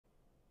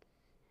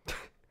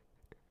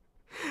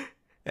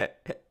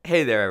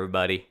Hey there,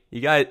 everybody. You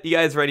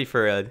guys ready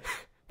for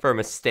a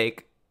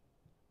mistake?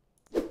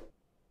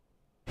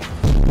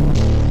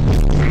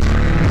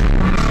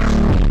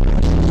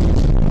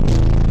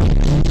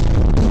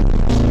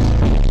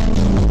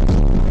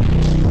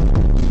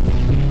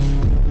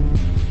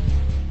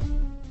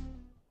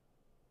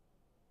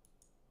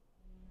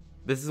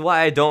 This is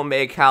why I don't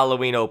make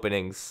Halloween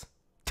openings.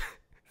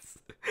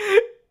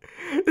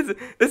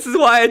 This is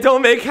why I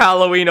don't make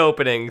Halloween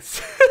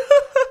openings.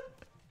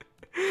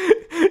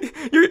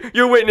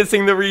 You're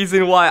witnessing the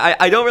reason why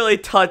I don't really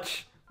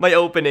touch my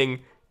opening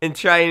and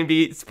try and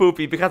be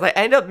spoopy, because I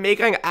end up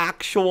making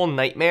actual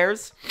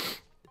nightmares.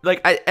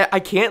 Like,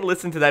 I can't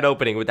listen to that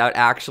opening without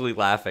actually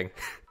laughing.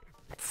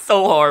 It's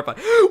so horrifying.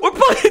 We're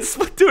playing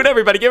Splatoon,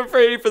 everybody. Get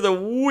ready for the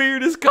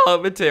weirdest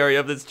commentary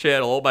of this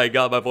channel. Oh my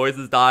god, my voice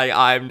is dying.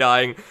 I'm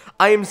dying.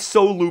 I am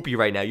so loopy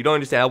right now. You don't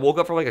understand. I woke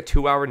up from like a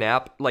 2-hour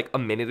nap like a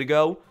minute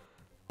ago.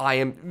 I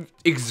am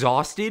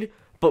exhausted,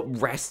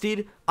 but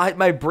rested.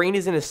 My brain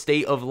is in a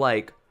state of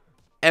like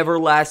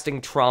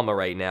everlasting trauma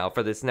right now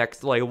for this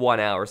next like 1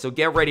 hour. So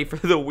get ready for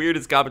the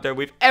weirdest commentary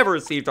we've ever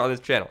received on this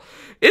channel.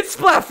 It's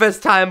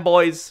Splatfest time,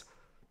 boys.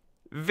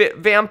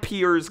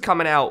 Vampires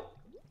coming out.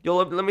 Yo,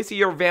 let me see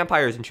your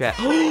vampires in chat.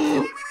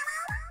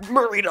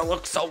 Marina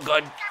looks so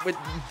good with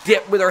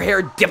her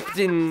hair dipped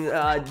in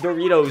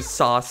Doritos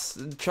sauce.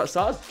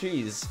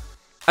 Jeez.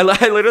 I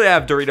literally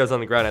have Doritos on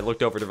the ground. I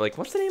looked over to like,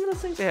 what's the name of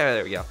those things? Yeah,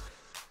 there we go.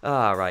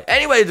 Alright,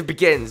 anyways, it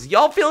begins.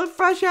 Y'all feeling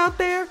fresh out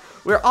there?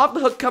 We're off the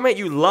hook coming at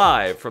you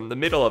live from the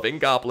middle of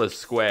Ingopolis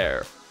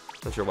Square.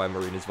 Not sure why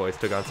Marina's voice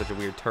took on such a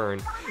weird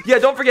turn. Yeah,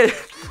 don't forget,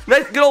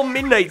 nice good old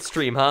midnight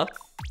stream, huh?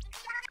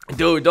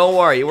 Dude, don't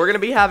worry. We're gonna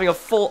be having a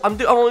full...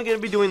 I'm only gonna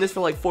be doing this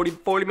for like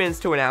 40 minutes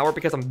to an hour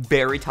because I'm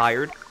very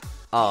tired.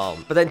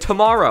 But then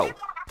tomorrow,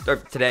 or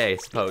today, I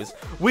suppose,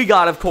 we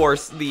got, of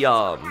course, the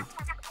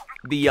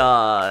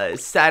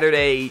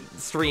Saturday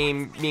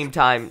stream meme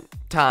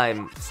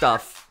time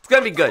stuff. It's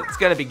gonna be good. It's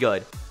gonna be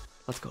good.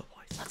 Let's go,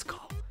 boys. Let's go.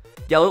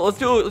 Yeah, let's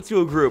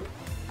do a group.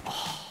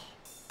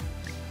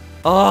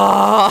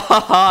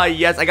 Oh,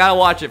 yes. I gotta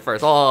watch it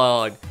first.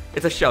 Hold on.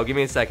 It's a show. Give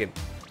me a second.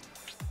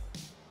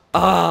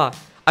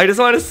 I just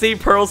want to see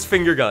Pearl's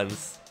finger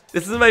guns.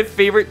 This is my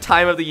favorite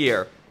time of the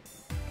year.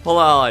 Hold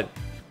on.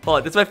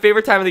 This is my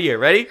favorite time of the year.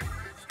 Ready?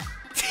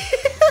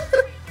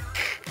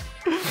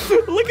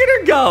 Look at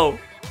her go.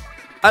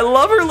 I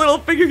love her little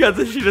finger guns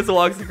as she just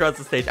walks across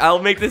the stage. I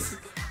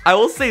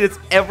will say this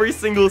every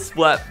single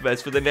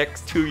Splatfest for the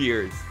next 2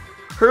 years.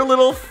 Her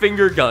little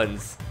finger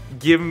guns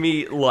give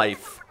me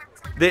life.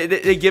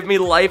 They give me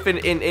life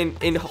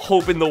and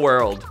hope in the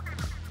world.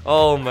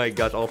 Oh my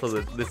gosh.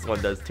 Also, this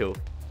one does too.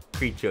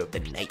 Creature of the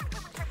night.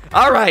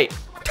 Alright.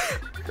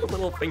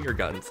 Little finger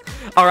guns.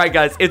 Alright,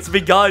 guys. It's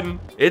begun.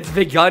 It's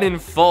begun in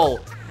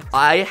full.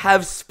 I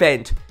have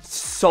spent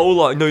so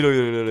long. No.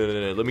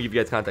 Let me give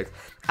you guys context.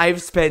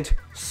 I've spent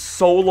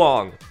so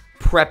long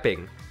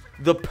prepping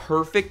the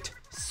perfect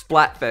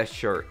Splatfest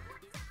shirt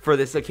for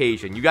this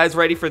occasion. You guys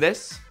ready for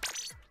this?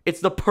 It's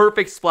the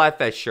perfect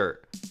Splatfest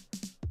shirt.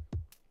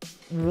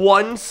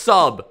 One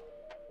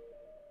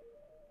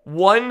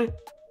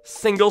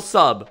single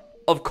sub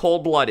of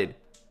Cold-Blooded.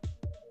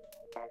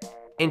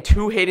 And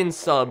 2 hidden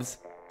subs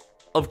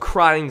of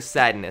Crying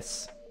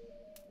Sadness.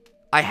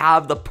 I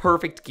have the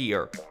perfect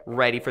gear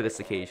ready for this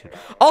occasion.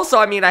 Also,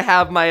 I mean, I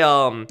have my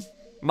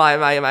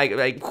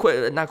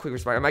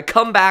my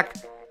comeback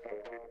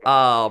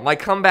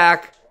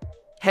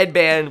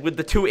headband with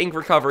the 2 ink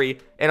recovery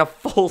and a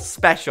full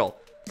special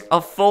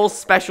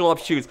up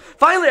shoes.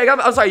 Finally,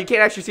 I'm sorry, you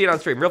can't actually see it on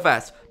stream. Real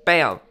fast,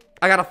 bam!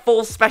 I got a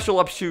full special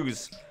up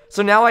shoes.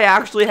 So now I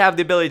actually have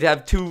the ability to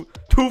have two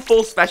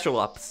full special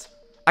ups.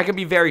 I can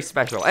be very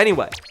special.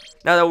 Anyway,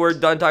 now that we're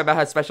done talking about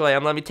how special I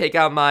am, let me take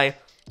out my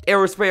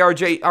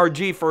Aerospray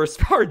RG for a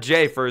spin.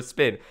 RG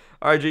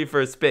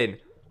for a spin.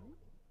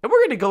 And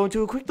we're gonna go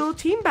into a quick little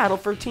team battle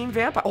for Team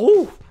Vampire.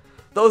 Oh,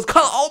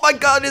 oh my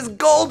god, it's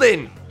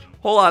golden.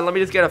 Hold on, let me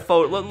just get a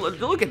photo.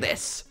 Look at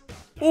this.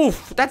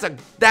 Oof, that's a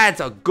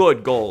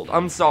good gold.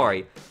 I'm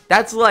sorry.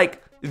 That's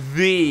like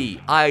the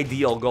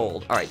ideal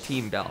gold. All right,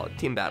 team battle.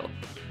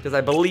 Because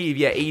I believe,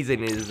 yeah,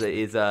 Aizen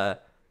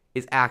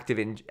is active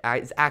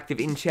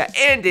in chat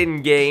and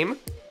in game.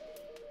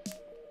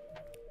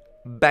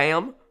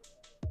 Bam.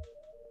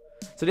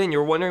 So then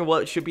you're wondering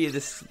what should be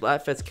this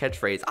Splatfest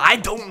catchphrase. I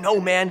don't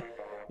know, man.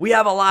 We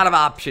have a lot of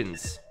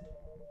options.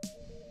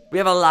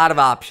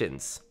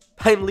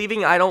 I'm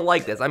leaving. I don't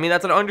like this. I mean,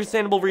 that's an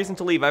understandable reason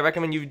to leave. I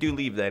recommend you do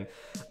leave then.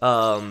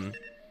 What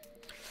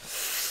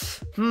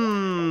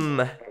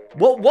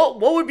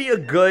would be a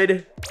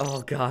good...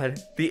 Oh god,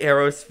 the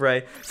arrow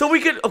spray. So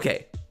we could go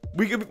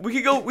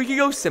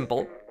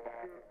simple.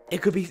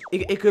 It could be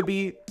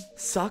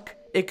suck.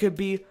 It could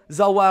be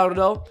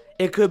Zawardo.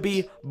 It could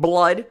be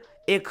blood.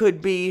 It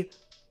could be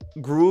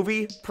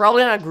groovy.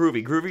 Probably not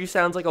groovy. Groovy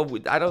sounds like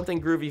I don't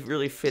think groovy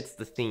really fits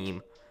the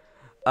theme.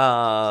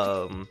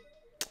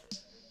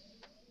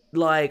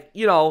 Like,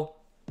 you know,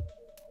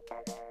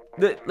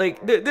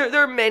 there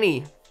are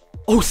many.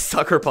 Oh,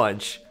 sucker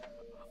punch.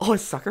 Oh, a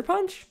sucker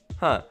punch?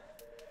 Huh.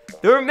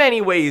 There are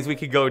many ways we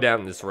could go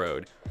down this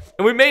road.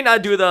 And we may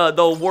not do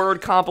the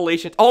word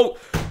compilation. Oh,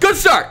 good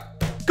start!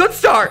 Good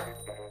start!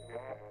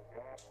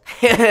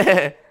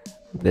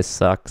 This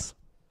sucks.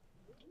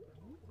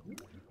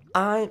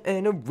 I'm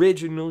an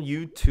original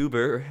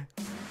YouTuber.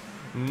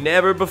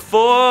 Never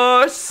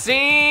before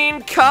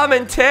seen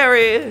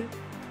commentary.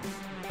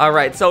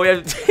 Alright, so we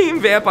have Team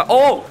Vampire.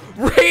 Oh,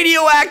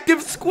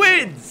 radioactive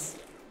squids!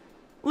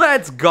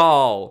 Let's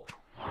go.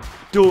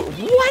 Dude,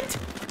 what?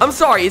 I'm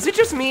sorry, is it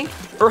just me?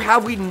 Or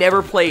have we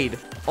never played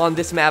on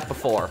this map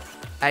before?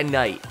 At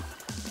night.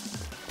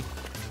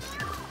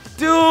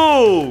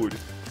 Dude!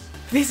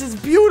 This is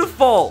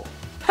beautiful!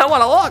 I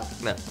wanna look!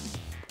 No.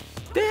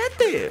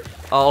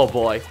 Oh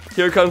boy.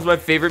 Here comes my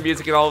favorite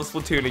music in all of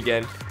Splatoon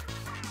again.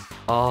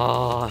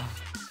 Oh.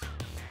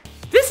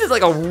 This is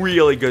like a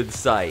really good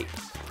sight.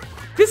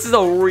 This is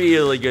a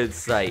really good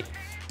sight.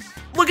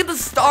 Look at the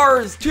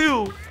stars,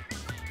 too!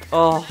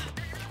 Oh.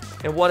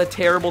 And what a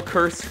terrible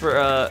curse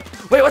for,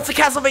 Wait, what's the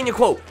Castlevania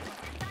quote?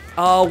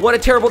 What a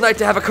terrible night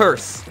to have a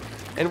curse.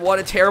 And what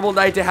a terrible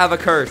night to have a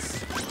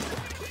curse.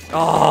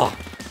 Oh.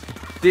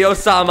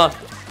 Dio-sama.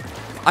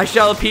 I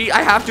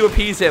have to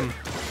appease him.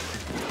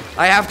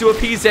 I have to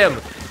appease him.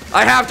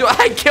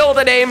 I killed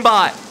an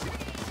aimbot.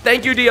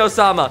 Thank you,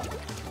 Dio-sama,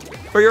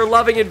 for your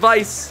loving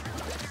advice.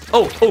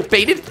 Oh,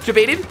 baited?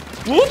 Jebaited?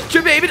 Whoop,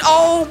 jebaited.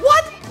 Oh,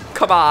 what?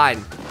 Come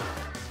on.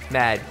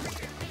 Mad.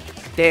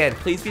 Dan,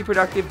 please be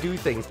productive. Do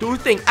things. Do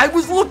things. I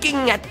was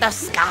looking at the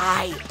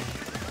sky.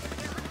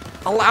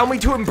 Allow me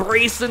to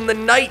embrace in the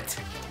night.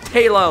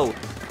 Halo.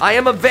 I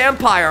am a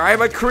vampire. I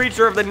am a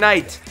creature of the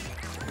night.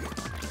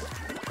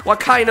 What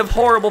kind of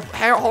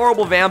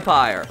horrible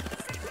vampire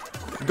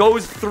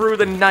goes through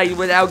the night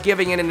without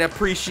giving it an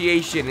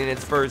appreciation in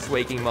its first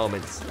waking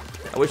moments?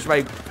 I wish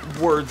my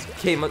words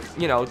came,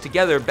 you know,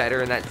 together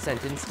better in that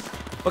sentence.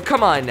 But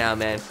come on now,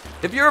 man.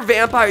 If you're a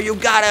vampire, you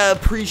gotta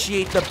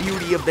appreciate the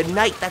beauty of the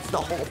night. That's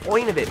the whole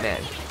point of it, man.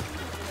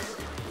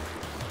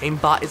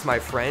 Aimbot is my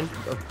friend.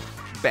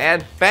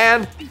 Ban.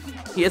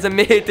 He has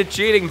admitted to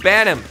cheating.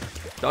 Ban him.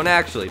 Don't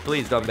actually.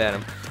 Please don't ban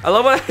him. I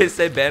love when I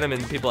say ban him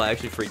and people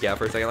actually freak out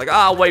for a second. Like,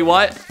 oh, wait,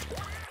 what?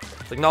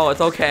 It's like, no,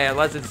 it's okay.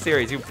 Unless it's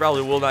serious. You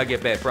probably will not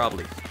get banned.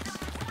 Probably.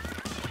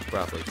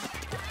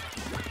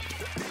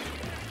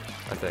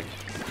 I think.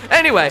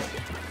 Anyway.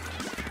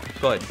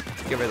 Good.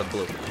 Get rid of the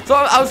blue. So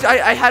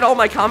I had all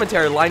my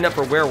commentary lined up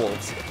for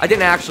werewolves. I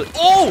didn't actually.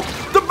 Oh!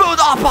 The boot!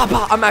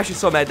 Oh, I'm actually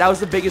so mad. That was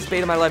the biggest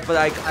bait of my life, but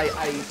I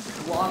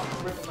lost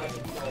the grip of my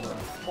controller.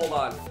 Hold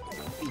on.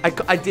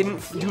 I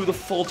didn't do the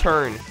full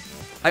turn.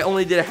 I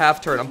only did a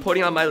half turn. I'm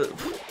putting on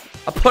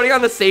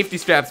the safety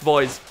straps,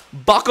 boys.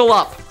 Buckle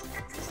up.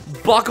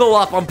 Buckle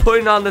up. I'm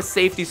putting on the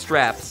safety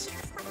straps.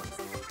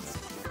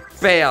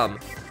 Bam.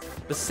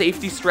 The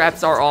safety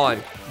straps are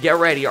on. Get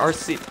ready.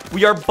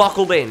 We are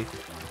buckled in.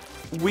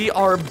 We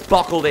are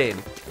buckled in.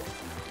 Do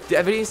you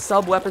have any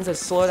sub weapons that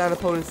slow down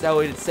opponents? That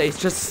would say it's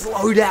just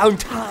slow down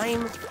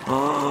time.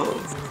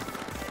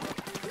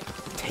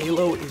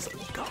 Talo is a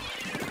god.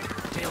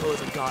 Talo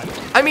is a god.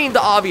 I mean,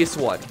 the obvious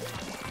one.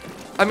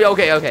 I mean,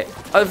 okay.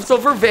 So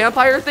for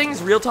vampire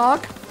things, real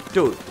talk,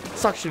 dude,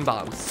 suction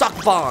bombs,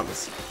 suck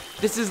bombs.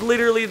 This is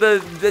literally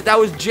that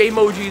was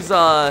J-Moji's,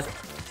 oh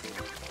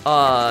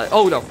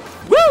no.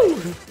 Woo!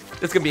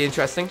 This is gonna be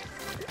interesting.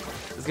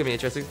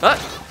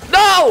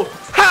 No!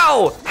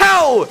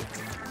 How?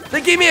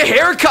 They gave me a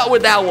haircut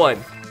with that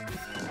one.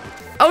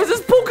 I was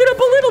just poking up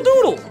a little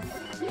doodle.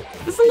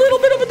 Just a little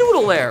bit of a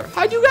doodle there.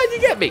 How'd you guys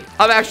get me?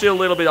 I'm actually a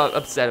little bit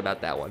upset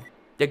about that one.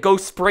 Yeah, go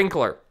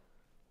sprinkler.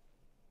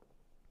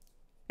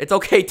 It's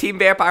okay, Team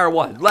Vampire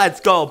won. Let's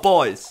go,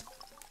 boys.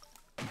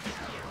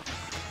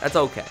 That's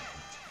okay.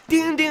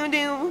 Let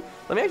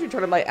me actually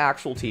turn on my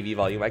actual TV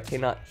volume. I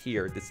cannot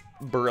hear this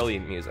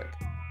brilliant music.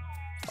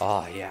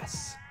 Oh,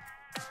 yes.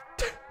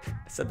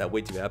 I said that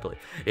way too happily.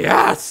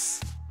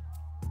 Yes!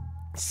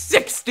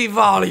 60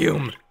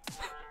 volume!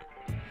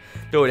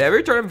 Dude,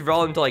 every turn up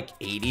volume to like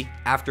 80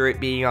 after it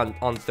being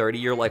on 30,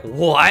 you're like,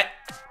 what?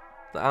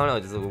 I don't know,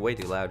 it's just way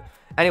too loud.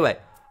 Anyway,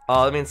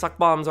 I mean, suck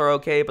bombs are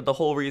okay, but the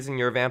whole reason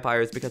you're a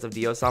vampire is because of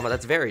Dio-sama.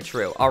 That's very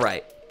true.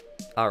 Alright.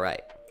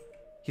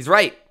 He's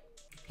right.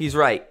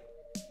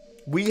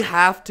 We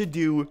have to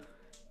do...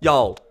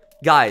 Yo,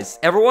 guys,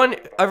 everyone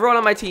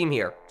on my team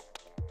here.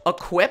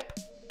 Equip...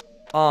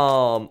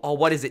 oh,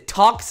 what is it?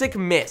 Toxic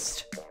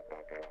Mist.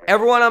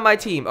 Everyone on my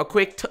team,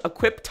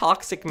 equip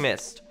Toxic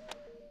Mist.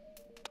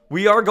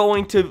 We are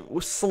going to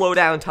slow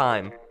down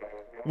time.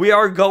 We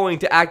are going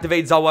to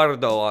activate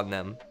Zawardo on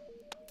them.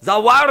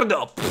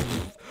 Zawardo!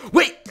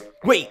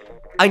 Wait!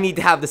 I need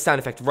to have the sound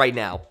effect right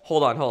now.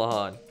 Hold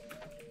on.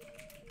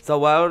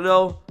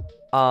 Zawardo,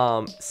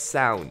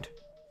 sound.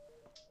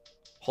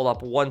 Hold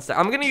up one sec.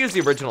 I'm gonna use the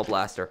original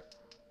blaster.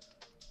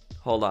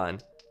 Hold on.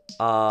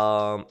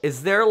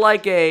 Is there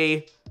like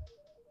a...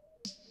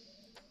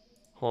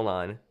 Hold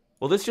on.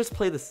 Will this just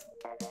play this?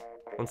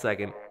 1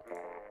 second.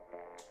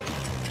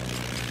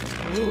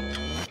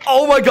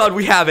 Oh my god,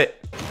 we have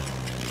it!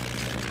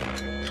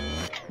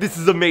 This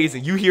is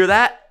amazing. You hear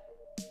that?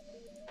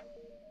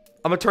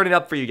 I'm gonna turn it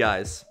up for you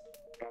guys.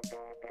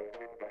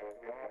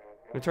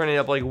 I'm gonna turn it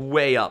up like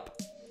way up.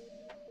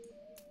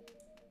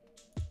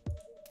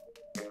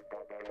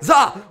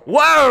 Za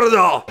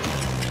Wardo!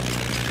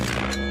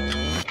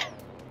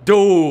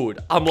 Dude,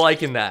 I'm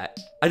liking that.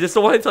 I just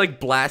don't want it to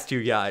like blast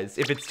you guys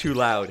if it's too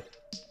loud.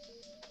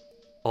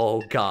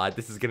 Oh god,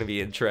 this is gonna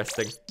be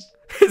interesting.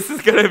 This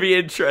is gonna be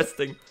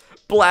interesting.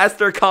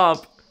 Blaster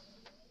comp.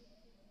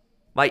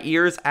 My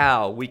ears,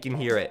 ow, we can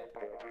hear it.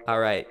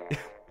 Alright.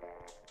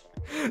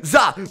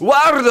 Za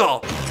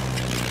Wardo!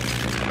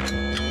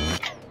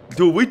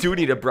 Dude, we do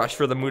need a brush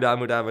for the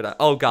muda.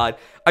 Oh god.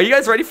 Are you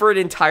guys ready for an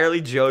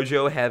entirely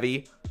JoJo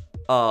heavy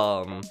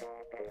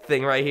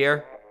thing right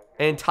here?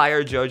 An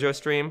entire JoJo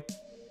stream?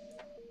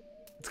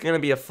 It's gonna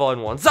be a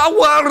fun one. Za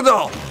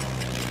Wardo!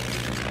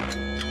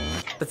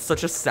 That's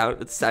such a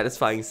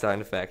satisfying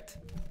sound effect.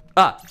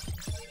 Ah.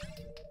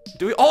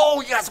 Do we?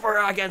 Oh yes, we're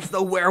against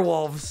the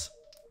werewolves.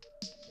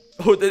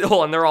 Oh,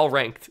 hold on, they're all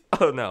ranked.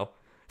 Oh no,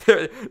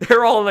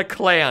 they're all in a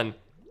clan.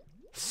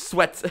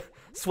 Sweats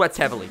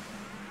heavily.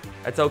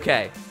 That's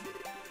okay.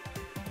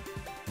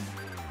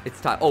 It's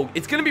time. Oh,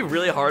 it's gonna be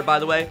really hard, by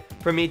the way,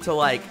 for me to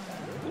like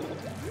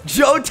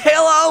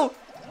Jotelo.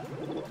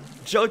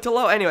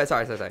 Anyway,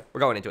 sorry. We're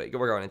going into it.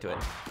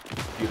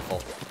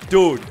 Beautiful.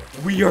 Dude,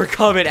 we are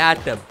coming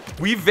at them.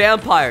 We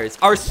vampires.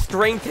 Our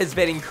strength has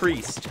been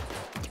increased.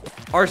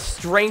 Our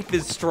strength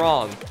is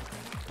strong.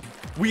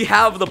 We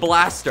have the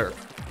blaster.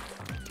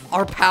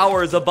 Our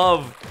power is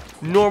above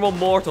normal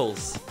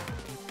mortals.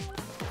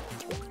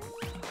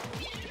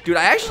 Dude,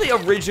 I actually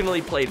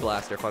originally played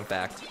Blaster, fun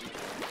fact.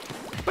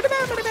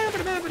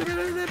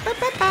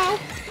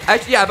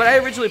 Actually, yeah, but I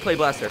originally played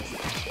Blaster.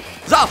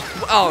 Za!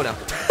 Oh no.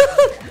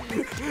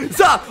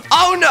 Za!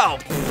 Oh no!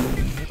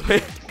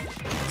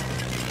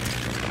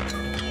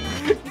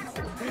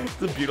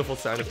 It's a beautiful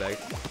sound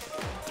effect.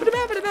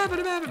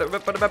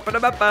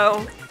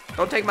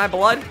 Don't take my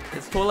blood.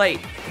 It's too late.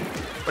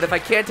 But if I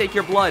can't take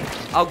your blood,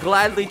 I'll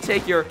gladly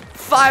take your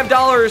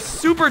 $5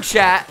 super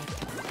chat.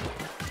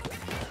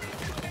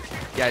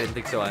 Yeah, I didn't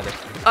think so either.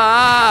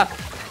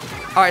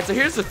 Alright, so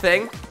here's the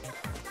thing.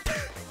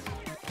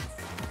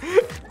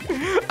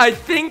 I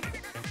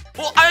think...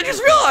 Well, I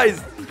just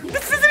realized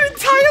this is an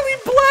entirely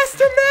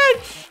blaster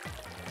match.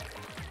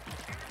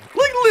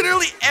 Like,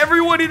 literally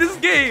everyone in this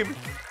game.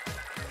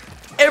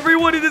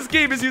 Everyone in this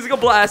game is using a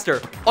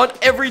blaster on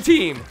every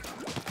team.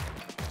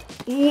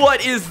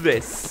 What is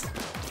this?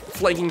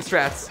 Flanking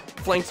strats.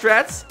 Flank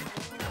strats?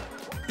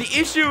 The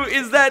issue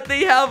is that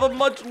they have a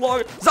much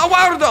longer...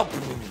 Zawardo!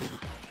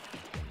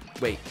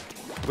 Wait.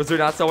 Was there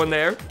not someone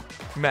there?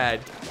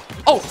 Mad.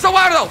 Oh,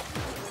 Zawardo!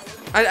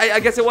 I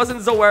guess it wasn't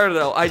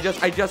Zawardo. I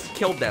just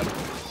killed them.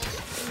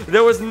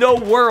 There was no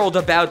world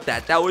about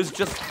that. That was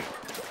just...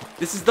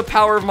 This is the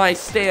power of my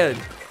stand.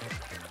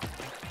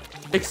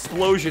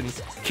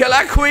 Explosions.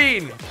 Killer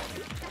Queen!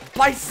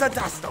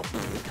 Paisadasto.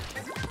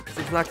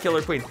 It's not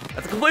Killer Queen.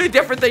 That's a completely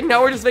different thing.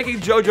 Now we're just making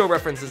JoJo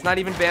references, not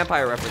even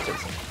vampire references.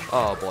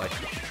 Oh boy.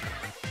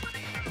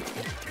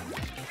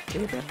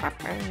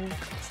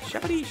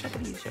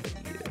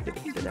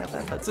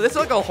 So this is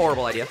like a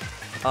horrible idea.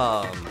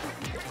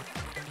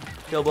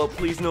 Failboat,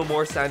 please no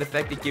more sound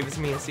effect. It gives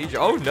me a seizure.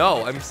 Oh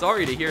no, I'm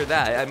sorry to hear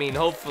that. I mean,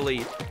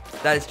 hopefully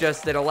that's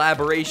just an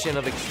elaboration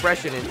of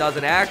expression. It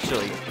doesn't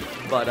actually.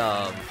 But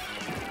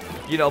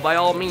you know, by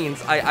all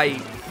means,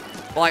 like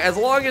as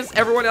long as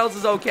everyone else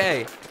is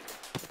okay.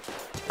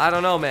 I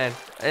don't know, man.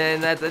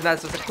 And that's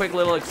just a quick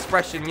little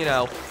expression, you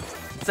know,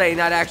 saying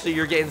not actually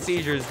you're getting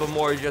seizures, but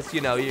more just,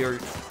 you know, you're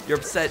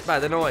upset by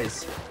the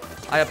noise.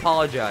 I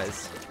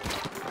apologize.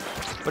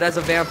 But as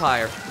a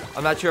vampire,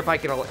 I'm not sure if I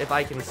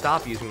can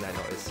stop using that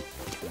noise.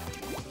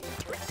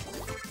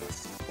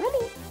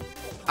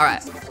 All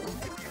right.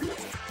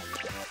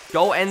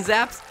 Go end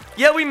zaps?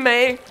 Yeah, we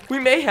may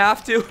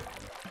have to.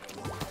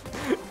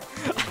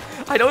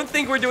 I don't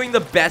think we're doing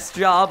the best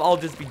job. I'll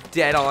just be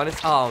dead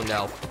honest. Oh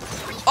no.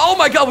 Oh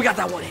my god, we got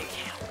that one hit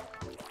kill.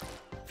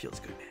 Feels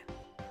good, man.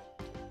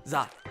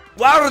 Za.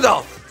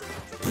 Wardo!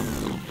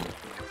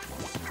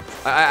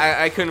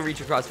 I couldn't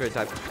reach across for a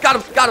time. Got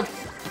him, got him,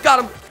 got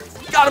him,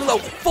 got him though.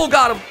 Full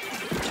got him.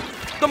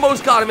 The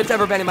most got him it's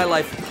ever been in my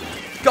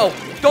life. Go,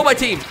 go my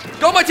team.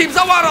 Go my team,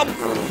 Zawado!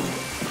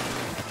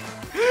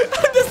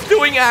 I'm just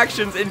doing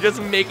actions and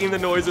just making the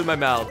noise with my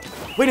mouth.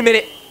 Wait a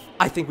minute.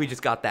 I think we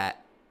just got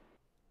that.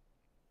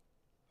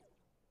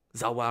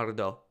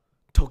 Zawardo.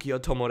 Tokyo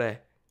Tomore.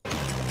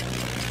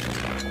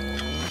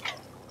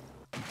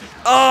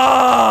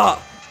 Ah!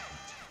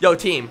 Yo,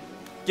 team.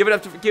 Give it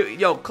up to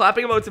yo,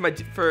 clapping emotes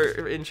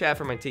in chat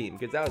for my team,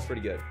 because that was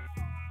pretty good.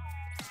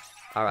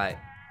 Alright.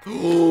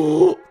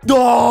 Oh,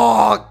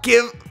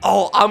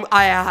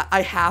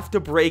 I have to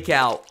break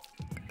out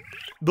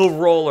the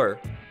roller.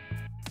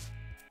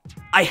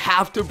 I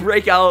have to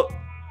break out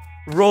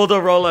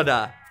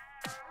Rolda.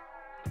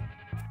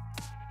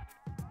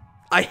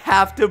 I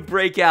have to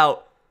break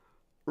out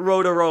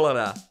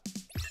Rolda.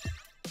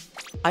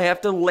 I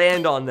have to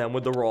land on them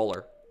with the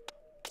roller.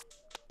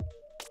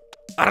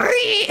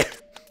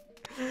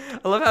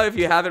 I love how if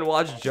you haven't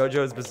watched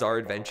JoJo's Bizarre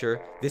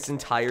Adventure, this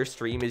entire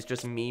stream is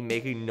just me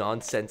making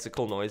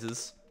nonsensical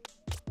noises.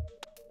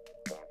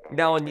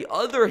 Now, on the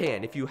other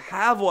hand, if you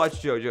have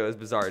watched JoJo's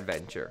Bizarre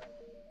Adventure,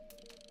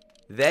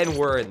 then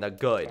we're in the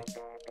good.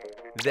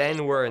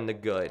 Then we're in the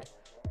good.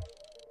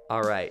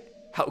 All right.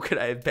 How could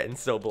I have been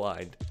so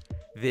blind?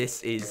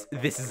 This is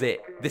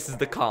it. This is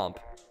the comp.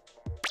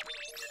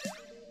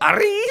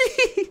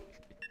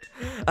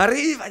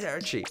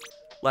 Arrivederci.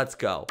 Let's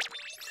go.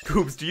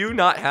 Goobs, do you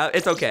not have...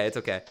 It's okay, it's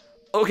okay.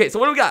 Okay, so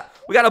what do we got?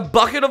 We got a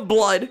bucket of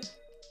blood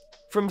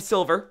from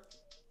Silver.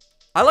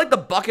 I like the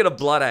bucket of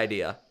blood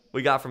idea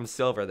we got from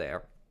Silver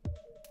there.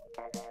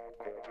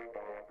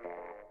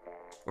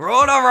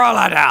 Roll it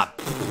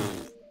up.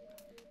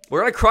 We're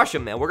gonna crush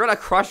him, man. We're gonna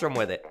crush him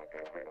with it.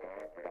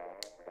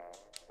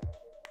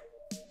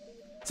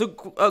 So,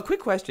 quick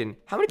question.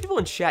 How many people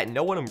in chat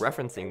know what I'm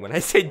referencing when I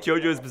say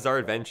JoJo's Bizarre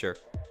Adventure?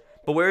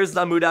 But where's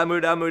the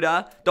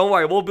Muda? Don't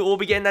worry, we'll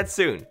be getting that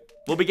soon.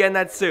 We'll be getting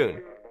that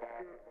soon.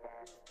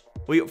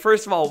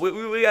 First of all,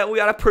 we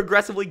gotta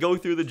progressively go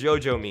through the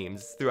JoJo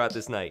memes throughout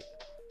this night.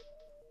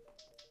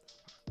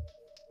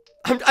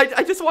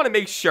 I just want to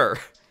make sure.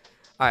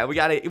 All right, we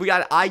got it.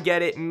 I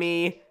get it.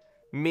 Me,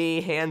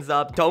 hands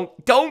up. Don't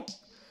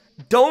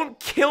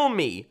kill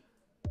me.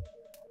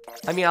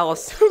 I mean, I'll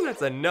assume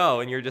that's a no,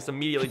 and you're just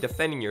immediately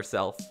defending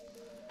yourself.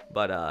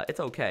 But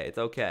it's okay. It's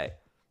okay.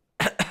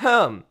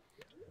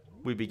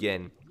 We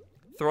begin.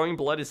 Throwing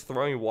blood is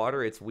throwing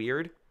water. It's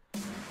weird.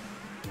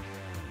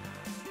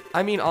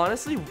 I mean,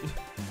 honestly,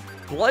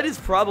 blood is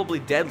probably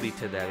deadly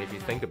to them if you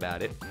think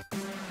about it.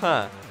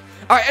 Huh.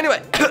 All right,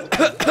 anyway.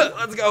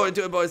 Let's go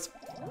into it, boys.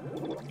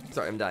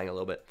 Sorry, I'm dying a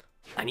little bit.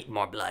 I need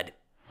more blood.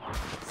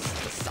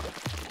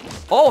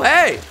 Oh,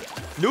 hey!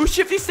 New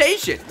Shifty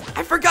Station.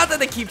 I forgot that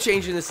they keep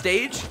changing the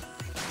stage.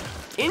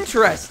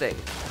 Interesting.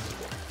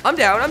 I'm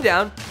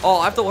down. Oh,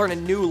 I have to learn a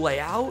new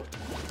layout.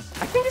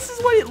 I think this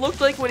is what it looked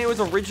like when it was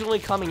originally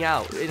coming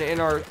out in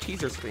our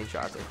teaser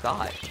screenshots, I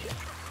thought.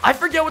 I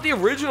forget what the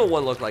original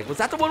one looked like. Was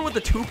that the one with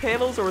the 2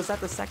 panels, or was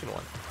that the second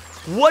one?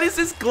 What is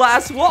this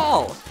glass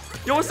wall?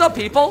 Yo, what's up,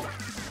 people?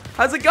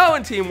 How's it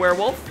going, Team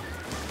Werewolf?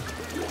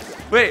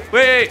 Wait.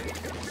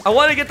 I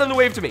want to get them to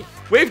wave to me.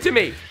 Wave to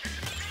me.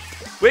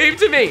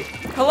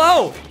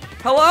 Hello.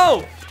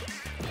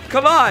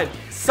 Come on.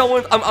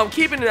 I'm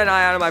keeping an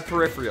eye out of my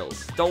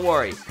peripherals. Don't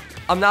worry.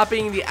 I'm not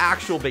being the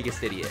actual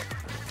biggest idiot.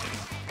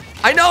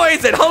 I know,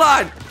 Aizen. Hold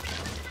on.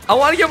 I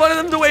want to get one of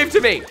them to wave to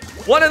me.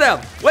 One of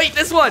them. Wait,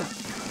 this one.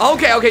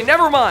 Okay,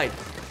 never mind.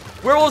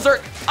 Werewolves are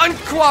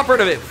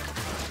uncooperative.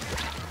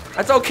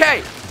 That's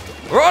okay.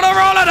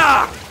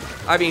 Rolla-da!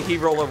 I mean, he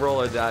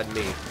rolla-da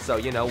me. So,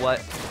 you know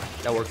what?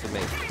 That works for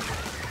me.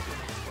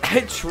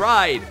 I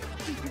tried.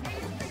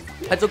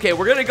 That's okay.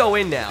 We're gonna go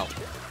in now.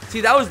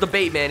 See, that was the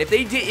bait, man. If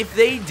they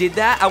did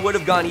that, I would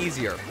have gone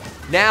easier.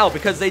 Now,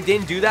 because they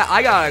didn't do that,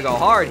 I gotta go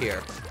hard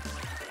here.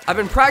 I've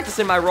been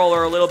practicing my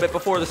roller a little bit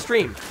before the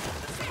stream.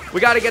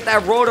 We gotta get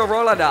that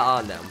rolla-da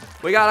on them.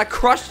 We gotta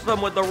crush them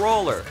with the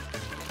roller.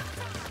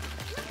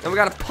 And we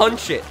gotta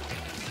punch it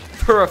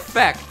for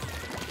effect.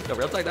 No,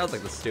 real talk, that was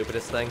like the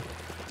stupidest thing.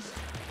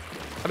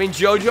 I mean,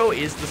 JoJo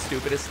is the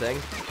stupidest thing.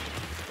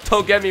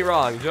 Don't get me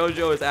wrong,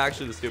 JoJo is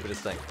actually the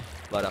stupidest thing.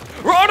 But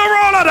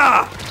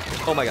rolla-da!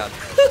 Oh my god.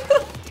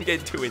 I'm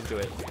getting too into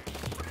it.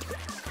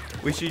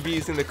 We should be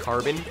using the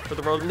carbon for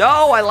the roller.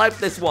 No, I like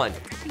this one.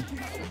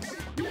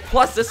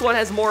 Plus, this one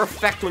has more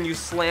effect when you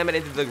slam it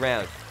into the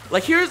ground.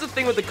 Like, here's the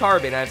thing with the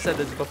carbon. I've said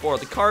this before.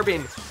 The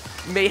carbon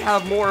may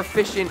have more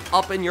efficient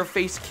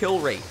up-in-your-face kill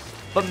rate.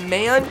 But,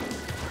 man,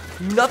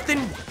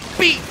 nothing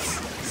beats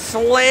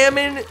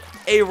slamming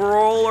a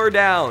roller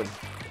down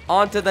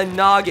onto the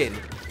noggin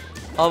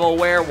of a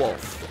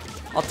werewolf.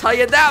 I'll tell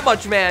you that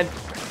much, man.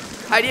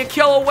 How do you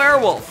kill a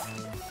werewolf?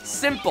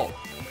 Simple.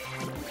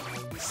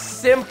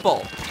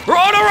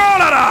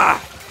 Rolla-da!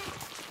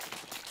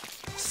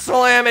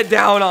 Slam it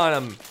down on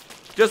him.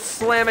 Just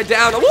slam it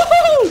down.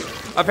 Woohoo!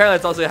 Apparently,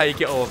 that's also how you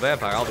kill a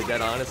vampire. I'll be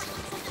dead honest.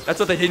 That's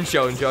what they didn't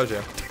show in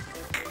JoJo.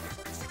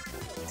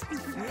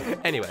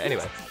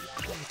 Anyway.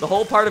 The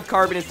whole part of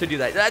carbon is to do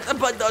that.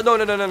 But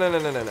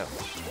no.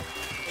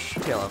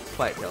 Tail,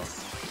 quiet, Tail.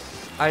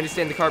 I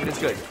understand the carbon is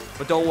good,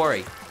 but don't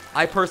worry.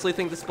 I personally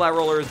think the splat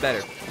roller is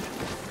better.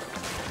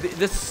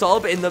 The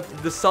sub and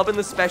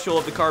the special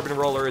of the carbon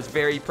roller is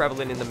very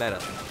prevalent in the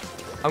meta.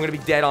 I'm gonna be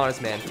dead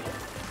honest, man.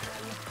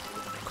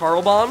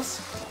 Carl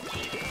bombs,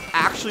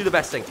 actually the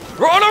best thing.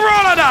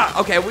 Rolla-da!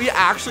 Okay, we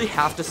actually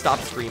have to stop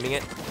screaming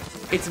it.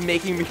 It's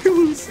making me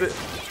lose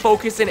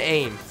focus and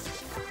aim.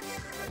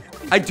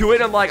 I do it,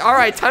 and I'm like, all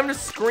right, time to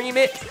scream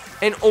it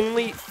and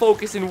only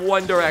focus in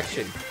one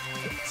direction.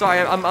 Sorry,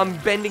 I'm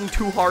bending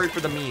too hard for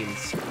the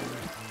memes.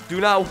 Do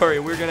not worry,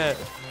 we're gonna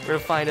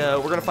find a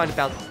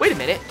balance. Wait a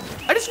minute,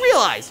 I just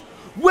realized.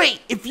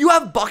 Wait, if you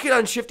have bucket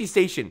on Shifty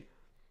Station,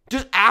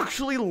 just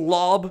actually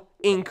lob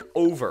ink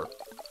over.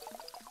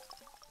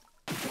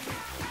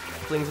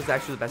 Flings is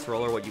actually the best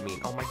roller. What do you mean?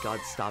 Oh my god,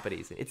 stop it,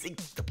 Aizen.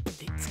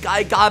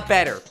 It got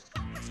better.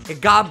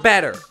 It got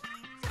better.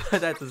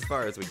 But that's as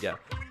far as we go.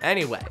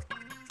 Anyway,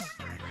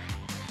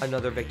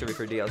 Another victory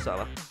for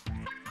Dio-sama.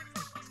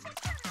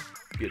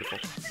 Beautiful.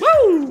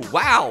 Woo!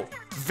 Wow!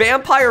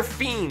 Vampire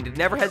Fiend.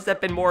 Never has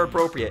that been more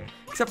appropriate.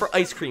 Except for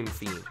Ice Cream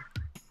Fiend.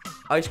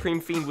 Ice Cream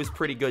Fiend was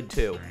pretty good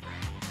too.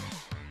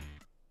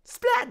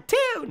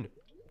 Splatoon!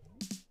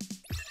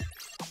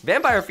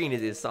 Vampire Fiend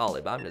is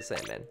solid, but I'm just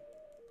saying, man.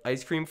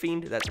 Ice Cream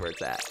Fiend, that's where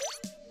it's at.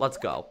 Let's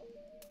go.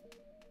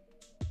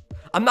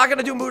 I'm not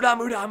gonna do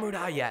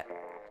Muda yet.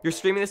 You're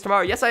streaming this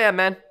tomorrow? Yes, I am,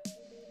 man.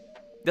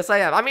 Yes, I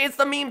am. I mean, it's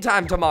the meme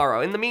time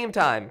tomorrow. In the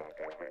meantime,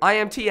 I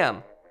am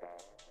TM.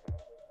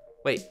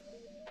 Wait.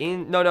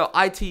 No,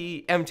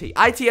 ITMT.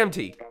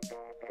 ITMT.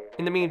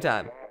 In the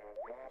meantime.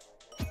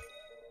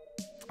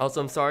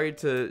 Also, I'm sorry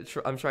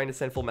I'm trying to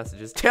send full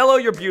messages. Taylor,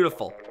 you're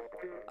beautiful.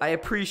 I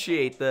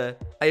appreciate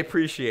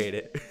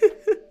it.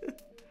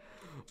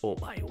 Oh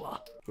my wa.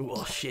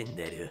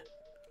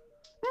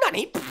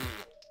 Nani?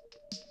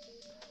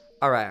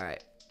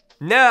 Alright.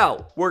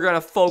 Now, we're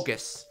gonna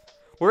focus.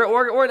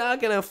 We're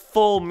not gonna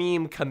full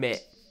meme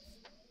commit.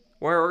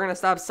 We're gonna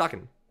stop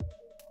sucking.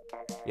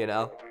 You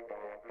know?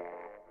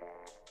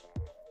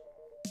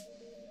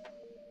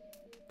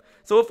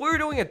 So if we were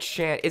doing a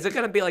chant, is it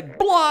gonna be like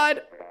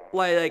blood?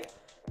 Like,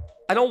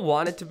 I don't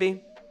want it to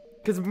be.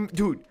 Because,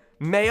 dude,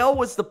 Mayo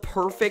was the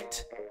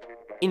perfect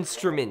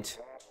instrument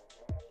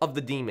of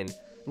the demon.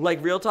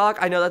 Like, real talk,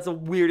 I know that's the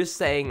weirdest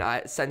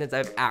sentence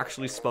I've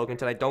actually spoken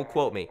tonight. Don't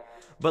quote me.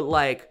 But,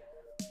 like,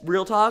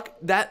 real talk,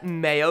 that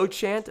Mayo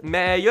chant,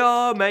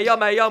 Mayo, Mayo,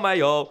 Mayo,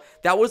 Mayo,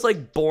 that was,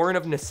 like, born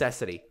of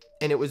necessity.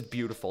 And it was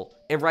beautiful.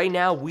 And right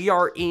now, we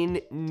are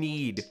in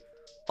need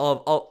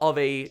of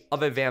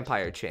a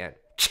vampire chant.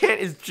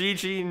 Chant is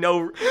GG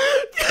no...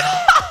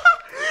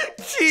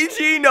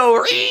 GG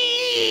no...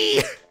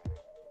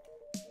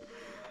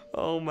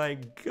 Oh my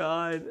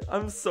god.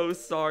 I'm so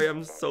sorry.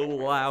 I'm so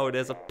loud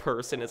as a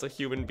person, as a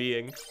human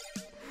being.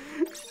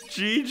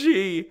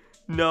 GG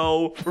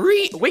no...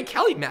 Wait,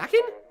 Kelly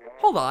Mackin?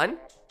 Hold on.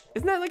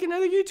 Isn't that like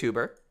another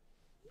YouTuber?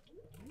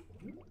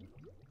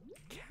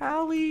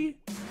 Callie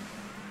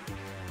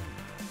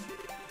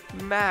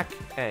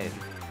Mackin.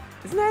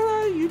 Isn't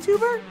that a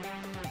YouTuber?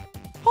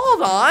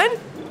 Hold on.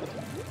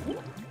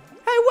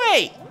 Hey,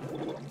 wait.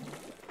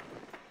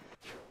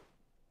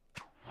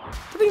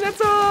 I think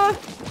that's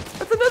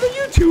another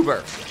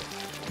YouTuber.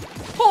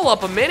 Hold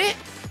up a minute.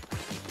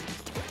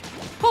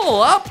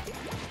 Hold up.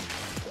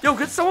 Yo,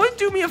 could someone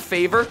do me a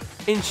favor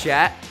in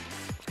chat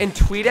and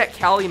tweet at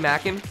Callie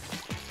Mackin?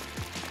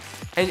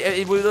 And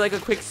it would be like a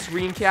quick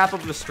screen cap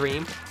of the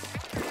stream.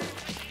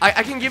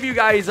 I can give you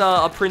guys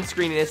a print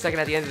screen in a second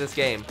at the end of this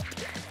game.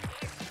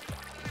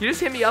 Can you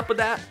just hit me up with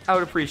that? I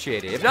would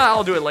appreciate it. If not,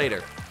 I'll do it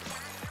later.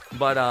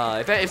 But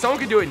if someone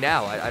could do it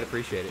now, I'd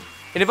appreciate it.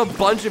 And if a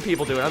bunch of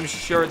people do it, I'm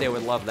sure they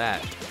would love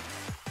that.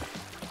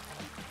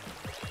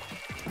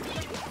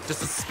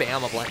 Just a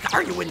spam of like,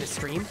 are you in the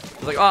stream? I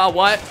was like, oh,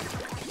 what?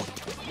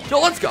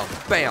 No, let's go.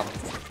 Bam.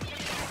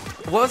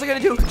 What was I gonna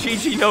do?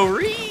 GG no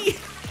re.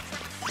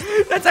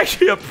 That's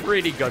actually a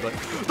pretty good one.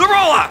 The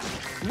roller!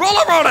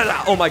 Roller!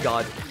 Oh my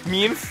god.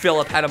 Me and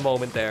Philip had a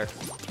moment there.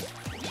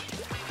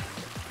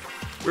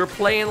 We were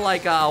playing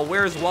like,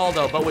 Where's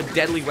Waldo, but with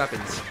deadly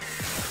weapons.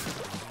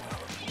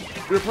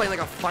 We were playing like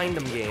a find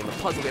 'em game, a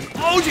puzzle game.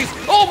 Oh, jeez.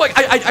 Oh my,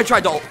 I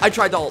tried to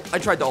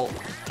ult.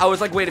 I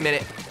was like, wait a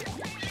minute.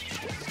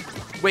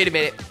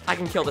 I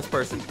can kill this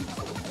person.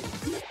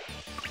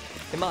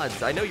 Hey,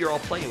 mods, I know you're all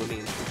playing with me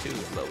in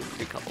Splatoon, but we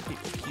need a couple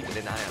people keeping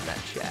an eye on that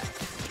chat.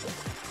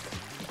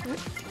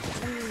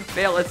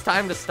 Fail, it's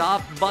time to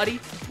stop, buddy.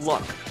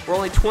 Look, we're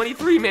only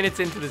 23 minutes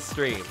into the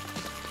stream.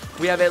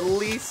 We have at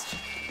least...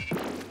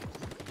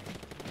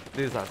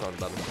 This is not throwing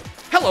the button.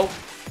 Hello!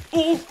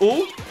 Ooh.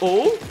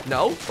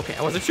 No? Okay,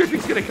 I wasn't sure if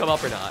he's gonna come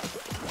up or not.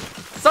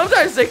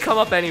 Sometimes they come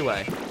up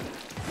anyway.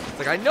 It's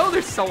like, I know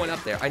there's someone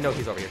up there. I know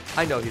he's over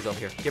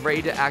here. Get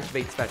ready to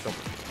activate special.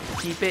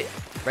 Keep it.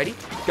 Ready?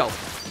 Go.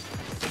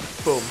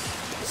 Boom.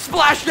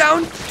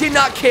 Splashdown! Did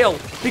not kill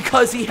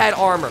because he had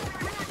armor.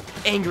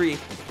 Angry.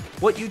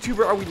 What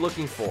YouTuber are we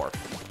looking for?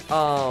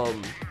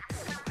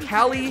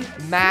 Callie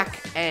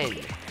Mac N.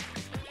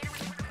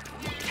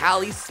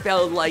 Callie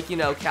spelled like, you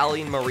know,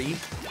 Callie and Marie.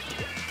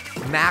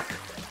 Mac,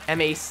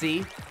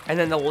 M-A-C, and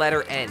then the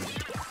letter N.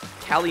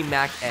 Callie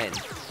Mac N.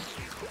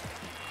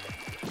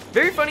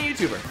 Very funny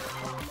YouTuber.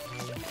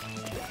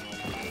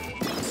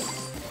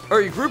 Or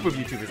a group of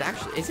YouTubers,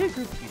 actually. Is it a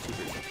group of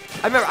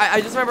YouTubers?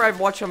 I just remember I've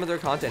watched some of their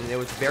content and it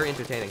was very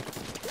entertaining.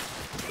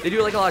 They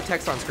do like a lot of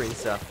text on screen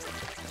stuff.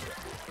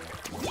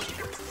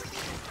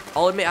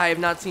 I'll admit I have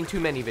not seen too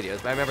many videos,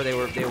 but I remember they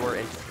were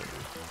entertaining.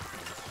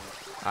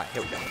 Alright,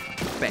 here we go.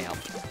 Bam.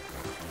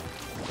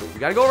 We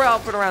gotta go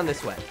around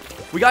this way.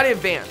 We gotta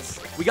advance.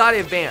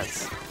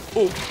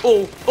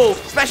 Oh,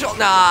 special.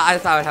 Nah, I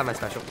thought I had my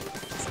special.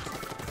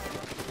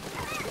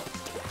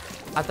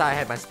 I thought I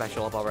had my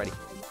special up already.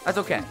 That's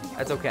okay.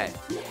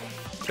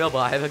 Bilbo,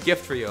 I have a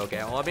gift for you, okay?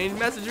 Well, I mean,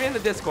 message me in the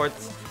Discord.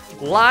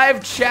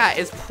 Live chat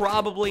is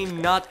probably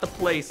not the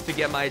place to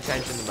get my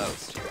attention the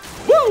most.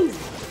 Woo!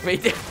 I mean,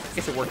 I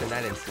guess it worked in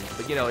that instance,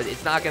 but you know,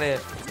 it's not gonna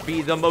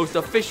be the most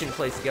efficient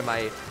place to get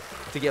my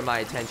to get my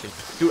attention.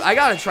 Dude, I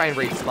gotta try and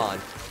raid spawn.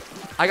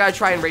 I gotta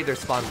try and raid their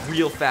spawn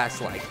real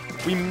fast, like.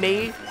 We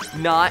may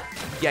not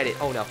get it.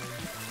 Oh, no.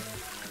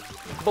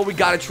 But we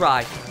gotta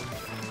try.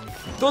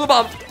 Throw the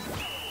bomb.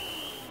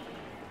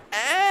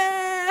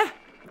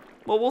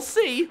 Well, we'll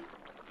see.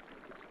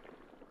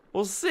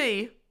 We'll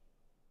see.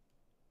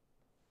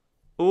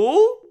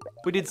 Ooh,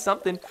 we did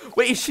something.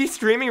 Wait, is she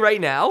streaming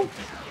right now?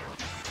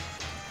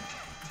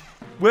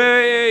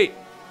 Wait.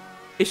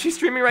 Is she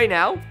streaming right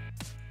now?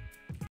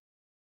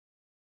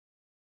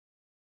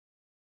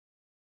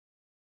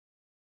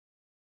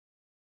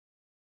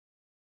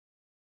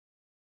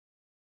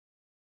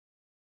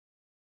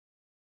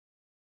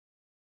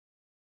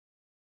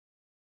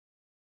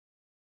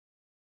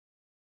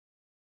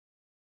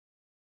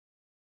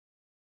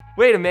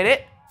 Wait a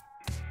minute.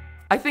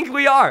 I think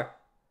we are.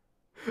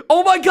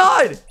 Oh my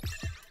god!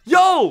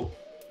 Yo!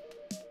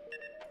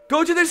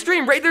 Go to their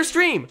stream, raid their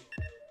stream.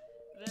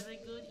 Very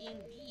good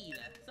indeed.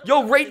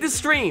 Yo, raid the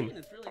stream.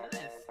 It's really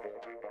nice.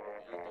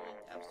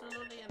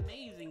 Absolutely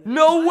amazing.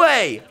 No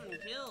way! 7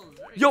 kills.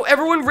 Very Yo,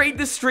 everyone raid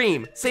the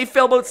stream. Say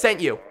Failboat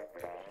sent you.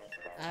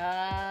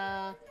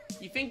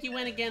 You think you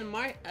went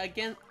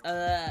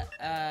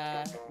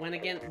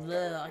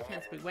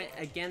went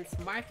against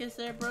Marcus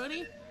there,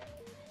 Brody?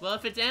 Well,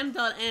 if it's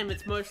M.M,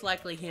 it's most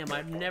likely him.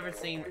 I've never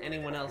seen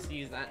anyone else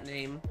use that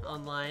name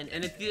online.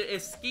 And if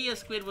Skia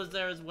Squid was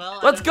there as well.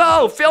 Let's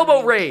go!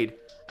 Failboat raid!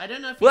 I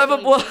don't know if We'll have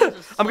a,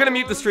 I'm gonna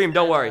mute the stream,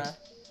 don't worry.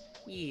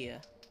 Yeah.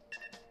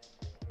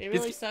 It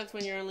really sucks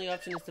when your only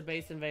option is to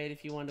base invade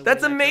if you want to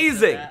That's win.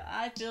 amazing!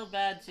 I feel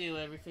bad too.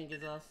 Everything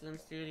is Austin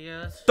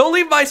Studios. Don't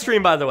leave my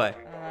stream, by the way.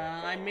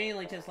 I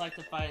mainly just like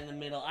to fight in the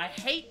middle. I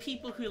hate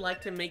people who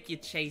like to make you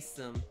chase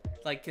them.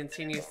 Like,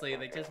 continuously.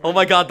 They just Oh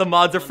my god, the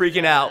mods are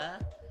freaking out.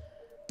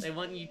 They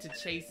want you to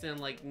chase them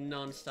like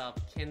non-stop.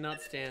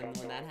 Cannot stand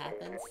when that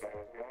happens.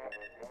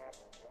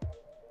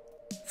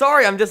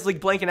 Sorry, I'm just like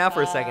blanking out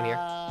for a second here.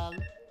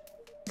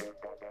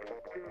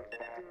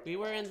 We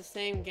were in the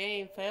same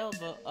game,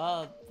 Failboat.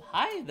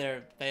 Hi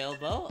there,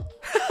 Failboat.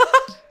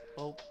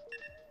 Oh.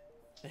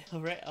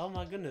 Oh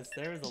my goodness,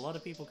 there is a lot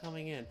of people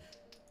coming in.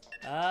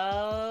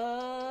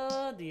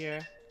 Oh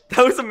dear.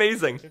 That was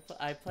amazing.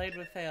 I played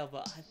with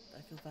Failboat.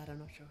 I feel bad, I'm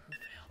not sure who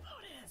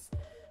Failboat is.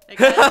 Hey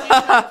guys,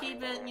 try to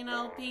keep it, you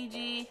know,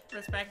 PG,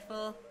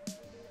 respectful.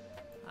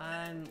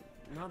 I'm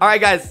not.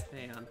 Alright, guys.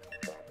 Hang on.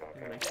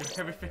 Make sure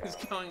everything's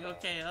going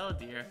okay. Oh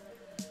dear.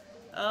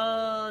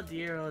 Oh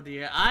dear, oh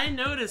dear. I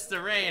noticed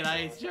the raid, I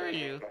assure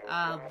you.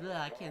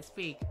 I can't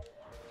speak.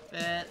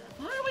 But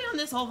why are we on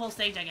this whole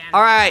stage again?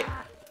 Alright.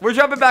 We're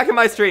jumping back in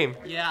my stream.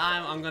 Yeah,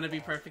 I'm gonna be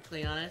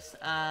perfectly honest.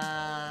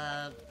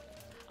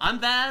 I'm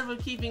bad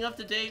with keeping up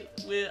to date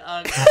with,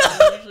 I'm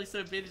usually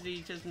so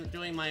busy just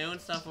doing my own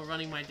stuff or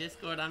running my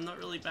Discord. I'm not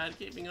really bad at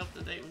keeping up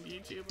to date with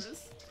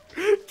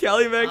YouTubers.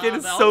 Kelly Mackin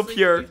is But so obviously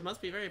pure. these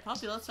must be very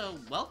popular, so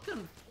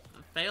welcome,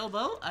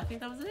 Failboat. I think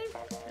that was the name.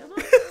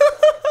 Failboat.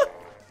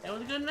 It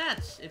was a good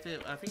match. I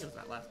think it was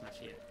that last match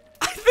here.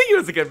 I think it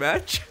was a good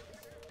match.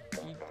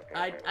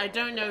 I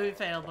don't know who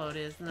Failboat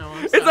is. No,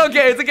 I'm It's sorry.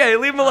 okay, it's okay.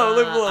 Leave him alone,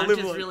 leave him alone, I'm leave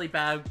him just alone. really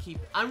bad.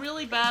 I'm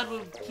really bad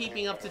with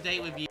keeping up to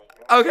date with you.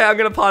 Okay, I'm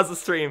gonna pause the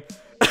stream.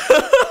 They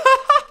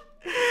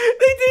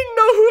didn't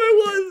know who I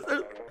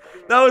was.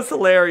 That was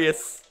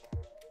hilarious.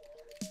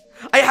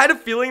 I had a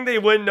feeling they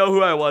wouldn't know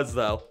who I was,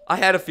 though. I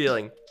had a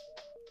feeling.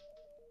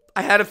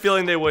 I had a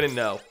feeling they wouldn't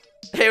know.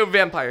 Hey,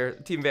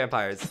 Team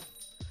Vampires.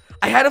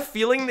 I had a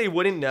feeling they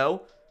wouldn't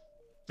know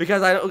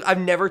because I've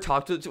never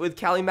talked with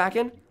Callie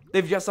Mackin.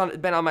 They've just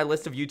been on my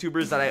list of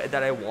YouTubers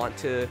that I want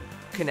to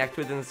connect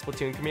with in the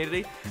Splatoon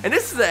community. And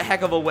this is a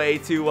heck of a way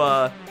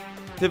to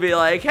be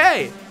like,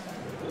 hey,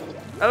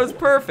 that was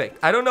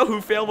perfect. I don't know who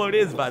Failboat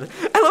is, but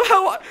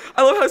I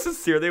love how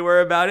sincere they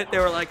were about it. They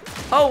were like,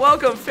 oh,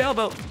 welcome,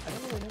 Failboat. I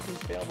don't really know who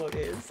Failboat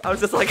is. I was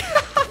just like,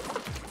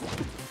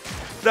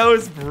 that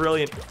was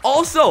brilliant.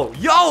 Also,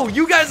 yo,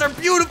 you guys are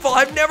beautiful.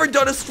 I've never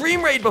done a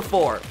stream raid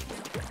before.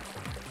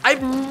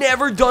 I've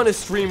never done a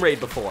stream raid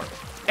before.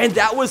 And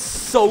that was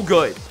so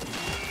good.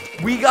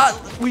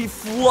 We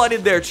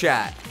flooded their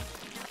chat.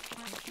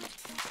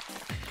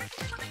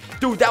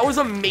 Dude, that was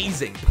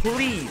amazing.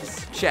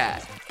 Please,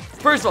 chat.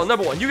 First of all,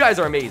 number one, you guys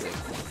are amazing.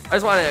 I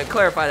just want to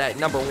clarify that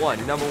number one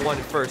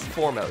first and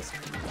foremost.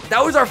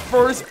 That was our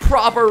first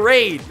proper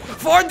raid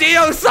for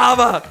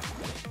Dio-sama.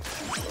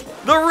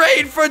 The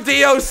raid for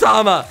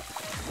Dio-sama.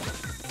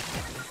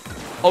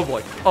 Oh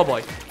boy, oh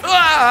boy.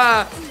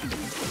 Ah!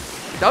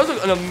 That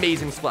was an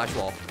amazing splash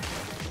wall.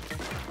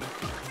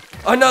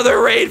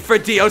 Another raid for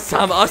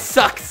Dio-sama, a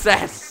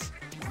success.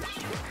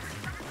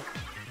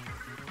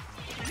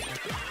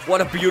 What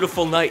a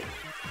beautiful night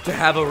to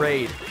have a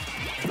raid.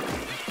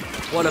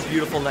 What a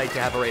beautiful night to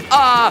have a raid.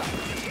 Ah!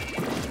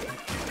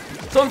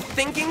 So I'm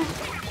thinking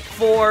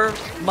for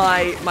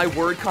my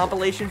word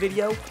compilation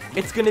video,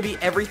 it's gonna be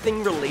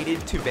everything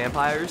related to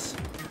vampires.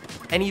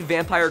 Any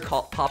vampire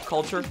pop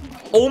culture.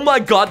 Oh my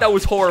god, that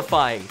was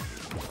horrifying.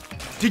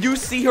 Did you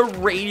see her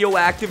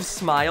radioactive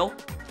smile?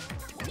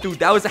 Dude,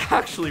 that was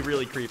actually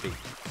really creepy.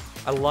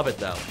 I love it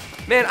though.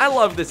 Man, I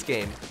love this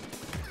game.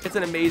 It's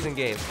an amazing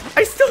game.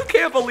 I still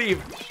can't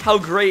believe how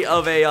great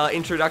of a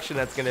introduction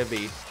that's gonna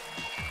be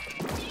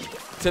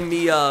to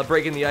me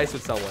breaking the ice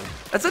with someone.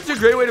 That's such a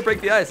great way to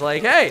break the ice.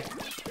 Like, hey.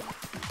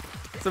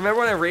 So remember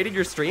when I raided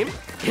your stream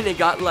and it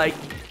got like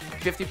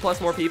 50 plus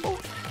more people?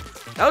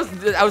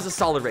 That was a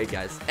solid raid,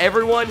 guys.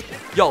 Everyone,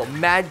 yo,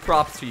 mad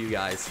props to you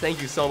guys.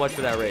 Thank you so much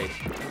for that raid.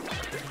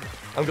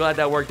 I'm glad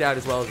that worked out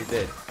as well as it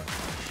did.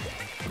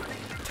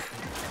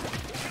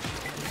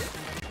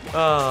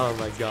 Oh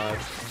my god,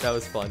 that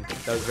was fun.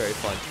 That was very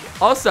fun.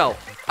 Also,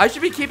 I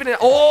should be keeping it.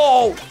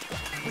 Oh,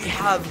 we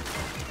have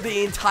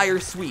the entire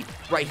sweep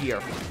right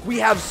here. We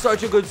have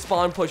such a good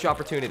spawn push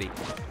opportunity.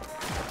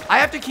 I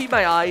have to keep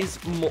my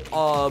eyes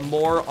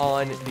more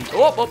on the.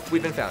 Oh,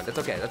 we've been found. That's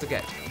okay. That's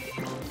okay.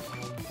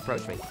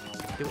 Approach me.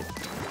 Do it.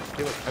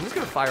 Do it. I'm just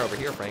gonna fire over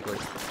here, frankly.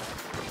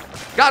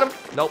 Got him.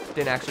 Nope,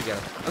 didn't actually get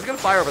him. I was gonna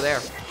fire over there.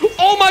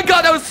 Oh my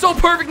god, that was so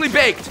perfectly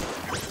baked.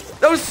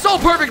 That was so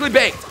perfectly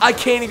baked. I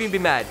can't even be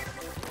mad.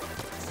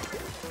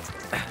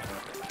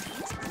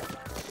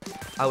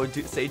 I would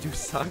say do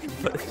suck,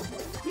 but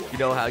you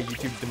know how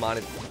YouTube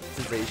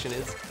demonetization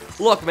is.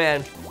 Look,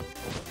 man,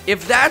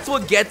 if that's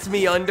what gets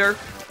me under,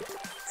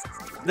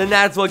 then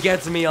that's what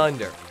gets me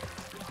under.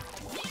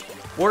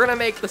 We're gonna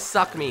make the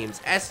suck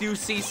memes,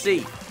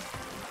 S-U-C-C,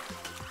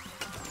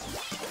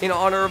 in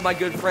honor of my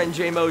good friend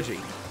JMoji.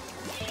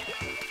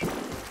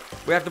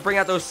 We have to bring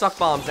out those suck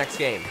bombs next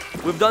game.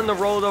 We've done the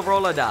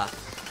roll-da-roll-da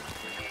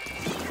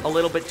a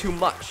little bit too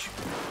much.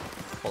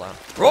 Hold on.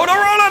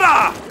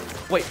 Roll-da-roll-da!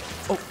 Wait.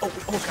 Oh,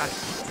 god.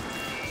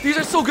 These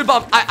are so good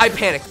bombs. I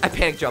panicked. I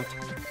panic jumped.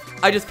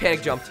 I just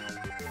panic jumped.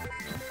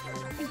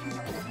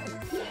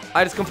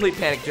 I just complete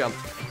panic jumped.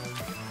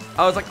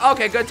 I was like,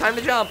 okay, good time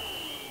to jump.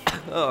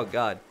 Oh,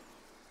 God.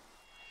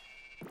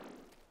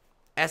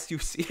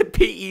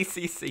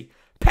 S-U-C-P-E-C-C.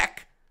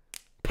 Peck.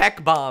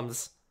 Peck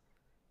bombs.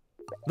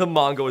 The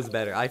manga is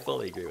better. I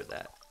fully agree with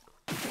that.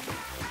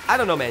 I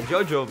don't know, man.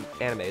 JOJO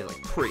anime is,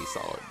 like, pretty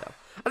solid, though.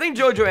 I think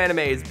JOJO anime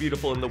is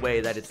beautiful in the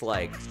way that it's,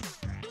 like,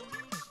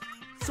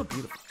 so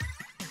beautiful.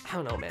 I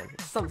don't know, man.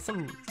 Some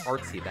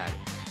artsy about it.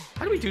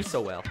 How do we do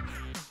so well?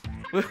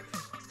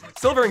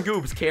 Silver and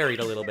Goobs carried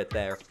a little bit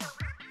there.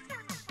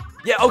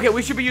 Yeah, okay,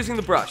 we should be using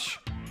the brush.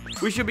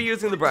 We should be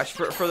using the brush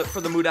for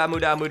the muda.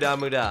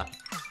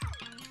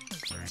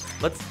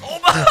 Let's.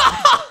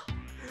 Oh,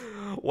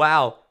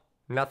 wow,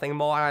 nothing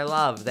more I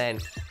love than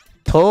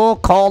Too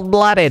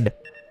cold-blooded.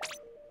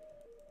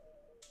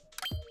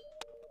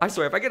 I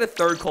swear, if I get a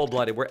third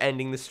cold-blooded, we're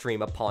ending the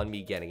stream upon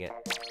me getting it.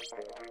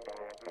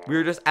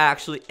 We're just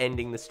actually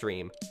ending the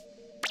stream.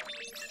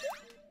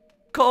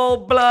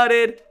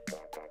 Cold-blooded.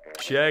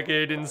 Check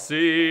it and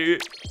see.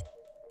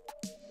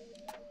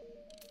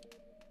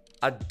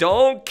 I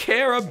don't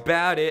care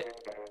about it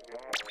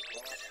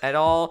at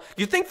all.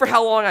 You think for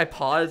how long I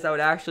paused, I would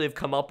actually have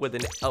come up with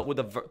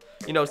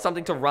you know,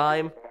 something to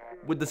rhyme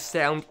with the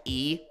sound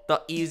E,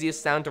 the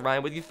easiest sound to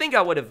rhyme with? You think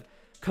I would have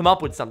come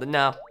up with something?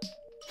 No,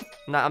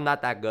 I'm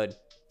not that good.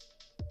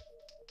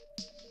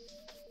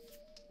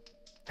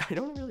 I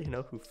don't really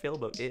know who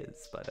Failboat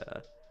is,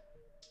 but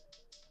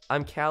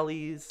I'm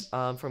Callie's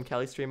from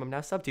Callie's stream. I'm now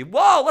sub to.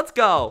 Whoa, let's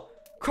go!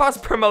 Cross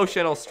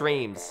promotional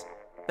streams.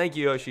 Thank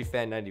you, Yoshi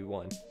Fan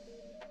 91.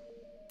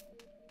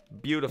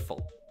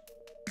 Beautiful.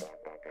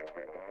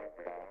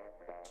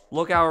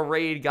 Look, our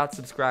raid got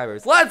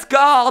subscribers. Let's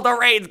go! The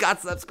raid's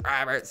got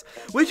subscribers.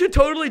 We should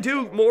totally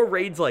do more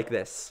raids like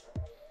this.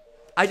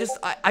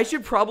 I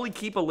should probably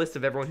keep a list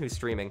of everyone who's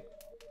streaming.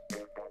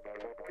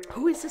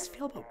 Who is this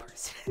Failboat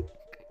person?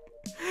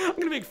 I'm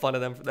gonna make fun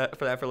of them for that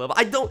for a little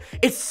bit.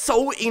 It's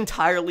so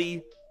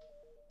entirely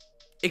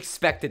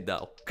expected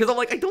though, because I'm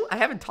like, I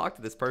haven't talked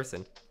to this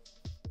person.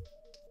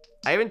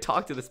 I haven't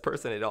talked to this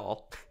person at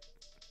all.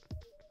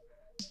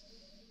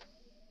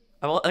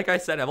 Like I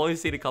said, I've only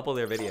seen a couple of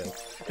their videos.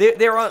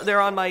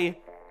 They're on my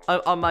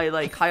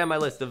like high on my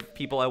list of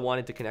people I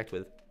wanted to connect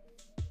with.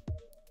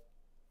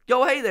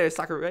 Yo, hey there,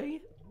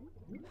 Sakurai.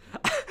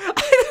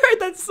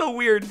 That's so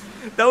weird.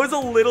 That was a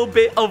little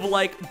bit of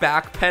like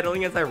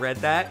backpedaling as I read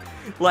that.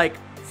 Like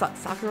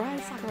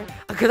Sakurai.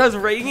 Because I was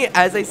reading it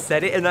as I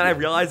said it, and then I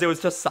realized it was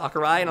just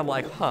Sakurai, and I'm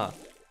like, huh.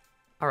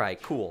 All right,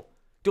 cool.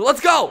 Dude,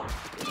 let's go.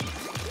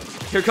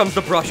 Here comes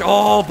the brush.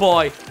 Oh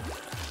boy,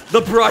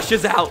 the brush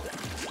is out.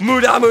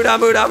 Muda.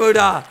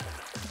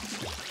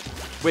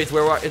 Wait,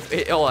 where are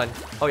it? Hold on.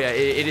 Oh yeah,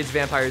 it is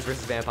vampires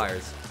versus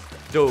vampires.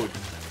 Dude,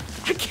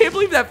 I can't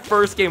believe that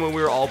first game when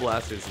we were all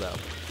blasters though.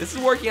 This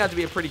is working out to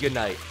be a pretty good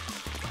night.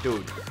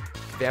 Dude,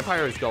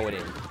 vampire is going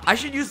in. I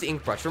should use the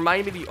ink brush.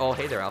 Remind me to, oh,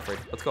 hey there, Alfred.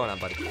 What's going on,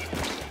 buddy?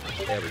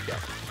 There we go.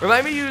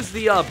 Remind me to use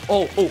the,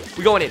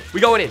 we going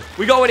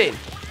in.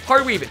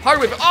 Hard weave it.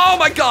 Oh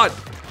my god.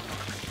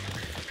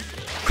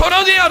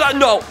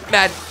 No,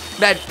 mad,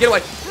 get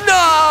away.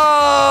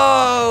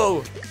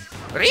 No!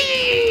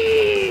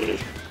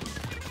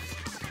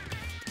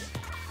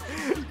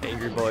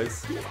 Angry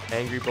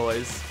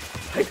boys.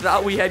 I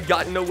thought we had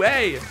gotten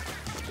away.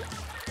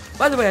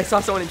 By the way, I saw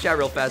someone in chat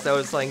real fast. I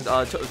was saying,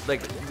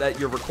 like that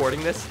you're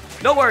recording this.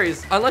 No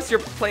worries, unless you're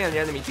playing on the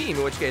enemy team,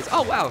 in which case,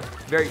 oh wow,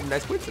 very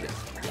nice coincidence.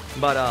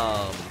 But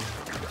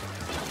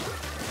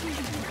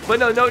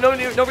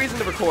no reason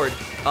to record.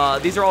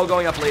 These are all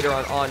going up later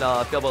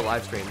on Failboat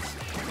live streams.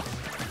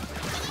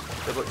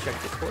 Failboat,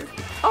 check Discord.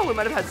 Oh, we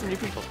might have had some new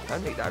people. I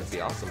think that would be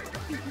awesome.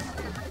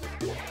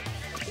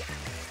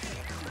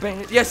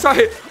 Yeah,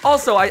 sorry.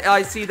 Also,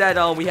 I see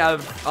that we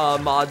have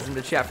mods in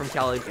the chat from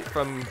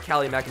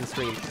Callie Mackin's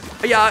stream.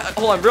 Yeah,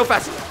 hold on, real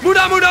fast.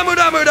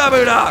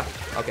 Muda.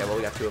 Okay, well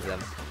we got 2 of them.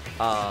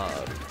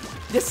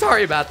 Yeah,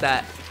 sorry about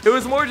that. It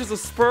was more just a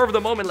spur of the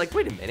moment. Like,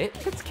 wait a minute,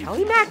 that's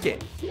Callie Mackin.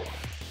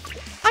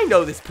 I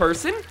know this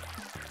person.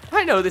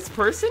 I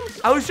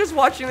was just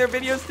watching their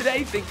videos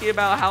today, thinking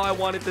about how I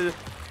wanted to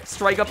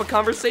strike up a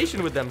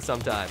conversation with them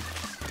sometime.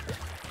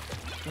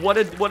 What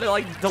a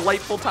like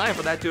delightful time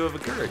for that to have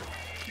occurred.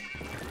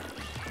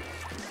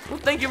 Well,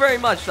 thank you very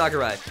much,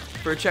 Sakurai,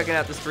 for checking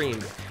out the stream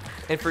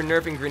and for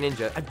nerfing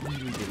Greninja. I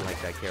really didn't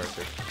like that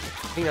character.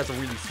 I think that's a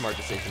really smart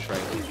decision,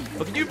 frankly.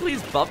 But can you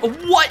please buff?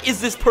 What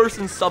is this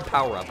person's sub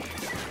power up?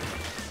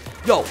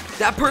 Yo,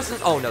 that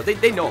person. Oh no,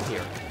 they know I'm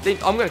here.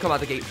 I'm gonna come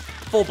out the gate.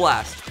 Full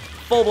blast.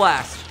 Full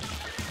blast.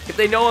 If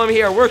they know I'm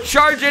here, we're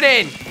charging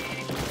in.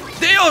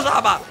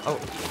 Diozaba! Oh,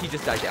 he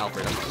just died to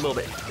Alfred. I'm a little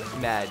bit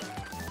mad.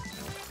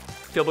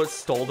 Failboat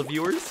stole the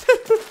viewers.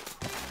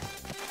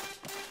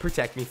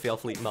 Protect me,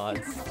 Failfleet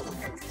mods.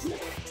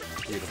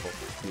 Beautiful.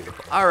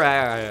 All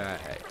right.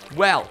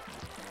 Well,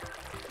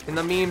 in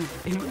the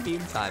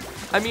meantime,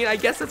 I mean, I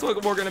guess that's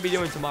what we're gonna be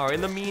doing tomorrow.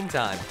 In the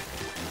meantime,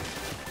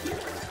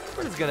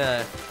 we're just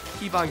gonna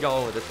keep on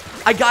going with this.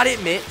 I gotta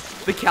admit,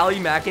 the Callie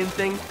Mackin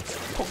thing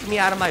poked me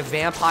out of my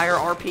vampire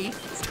RP.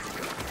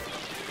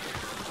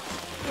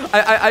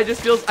 I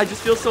just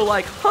feel so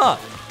like, huh?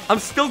 I'm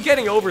still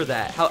getting over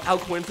that. How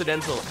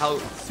coincidental, how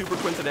super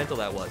coincidental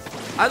that was.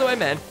 Either way,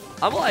 man.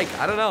 I'm like,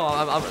 I don't know.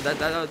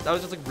 That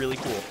was just like really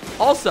cool.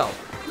 Also,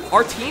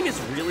 our team is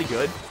really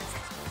good.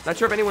 Not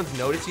sure if anyone's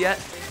noticed yet.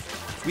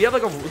 We have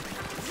like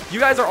you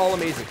guys are all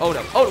amazing. Oh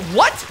no. Oh,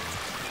 what?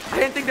 I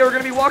didn't think they were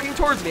gonna be walking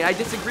towards me. I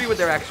disagree with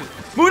their actions.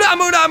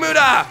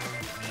 Muda.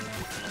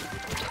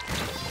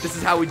 This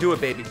is how we do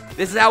it,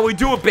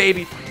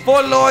 baby.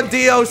 For Lord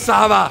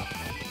Dio-sama.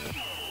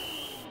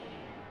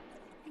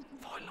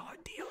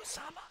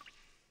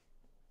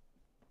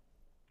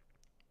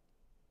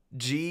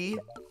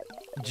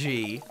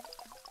 G.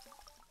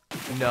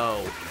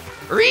 No.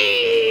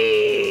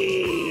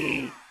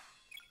 Ree!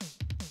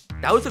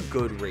 That was a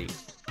good re.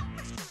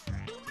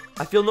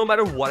 I feel no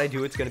matter what I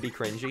do, it's gonna be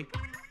cringy.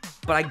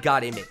 But I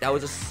gotta admit, that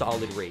was a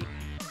solid re.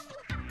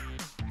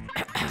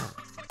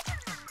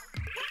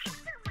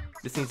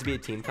 This needs to be a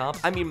team comp.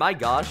 I mean, my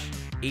gosh,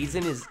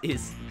 Aizen is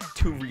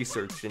too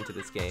researched into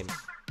this game.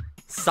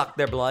 Suck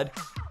their blood.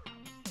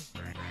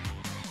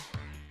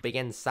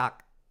 Begin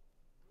suck.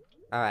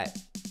 Alright.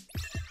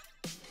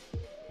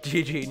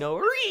 GG, no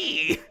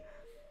re.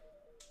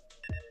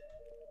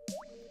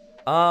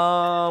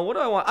 What do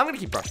I want? I'm gonna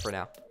keep Brush for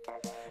now.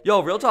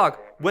 Yo, real talk.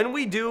 When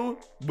we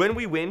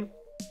win,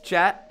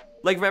 chat,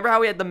 like remember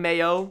how we had the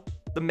Mayo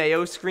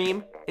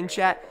scream in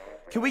chat?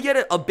 Can we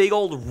get a big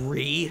old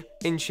re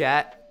in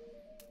chat?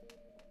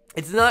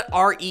 It's not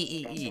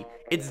R-E-E-E.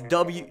 It's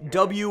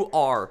W-R-E-E-E.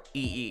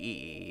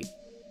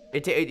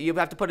 You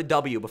have to put a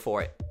W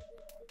before it.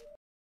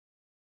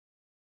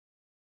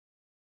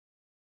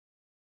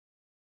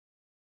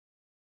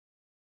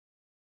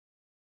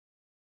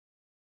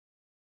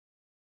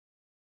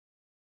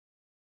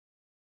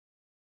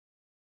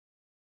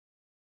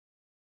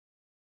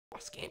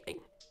 Gaming.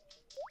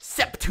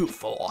 Septu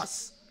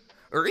Force.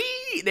 Re.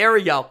 There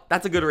we go.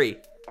 That's a good re.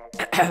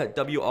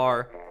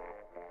 W-R.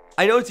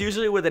 I know it's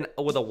usually with a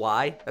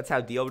Y. That's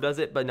how Dio does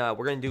it, but no,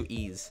 we're gonna do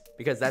E's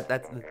because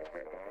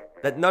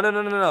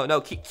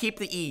no. Keep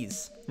the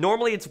E's.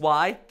 Normally it's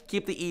Y.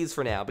 Keep the E's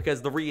for now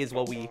because the re is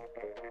what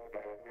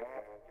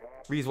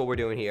we're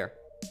doing here.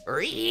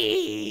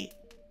 Re.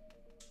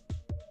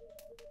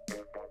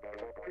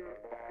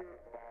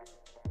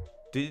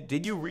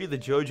 Did you read the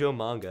JOJO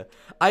manga?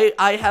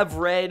 I have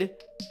read.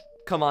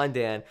 Come on,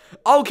 Dan.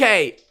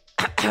 Okay,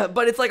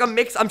 but it's like a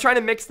mix. I'm trying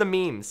to mix the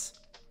memes.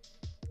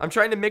 I'm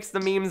trying to mix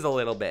the memes a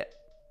little bit.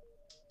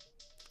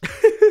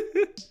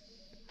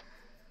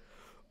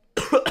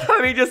 I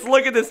mean, just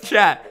look at this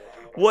chat.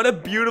 What a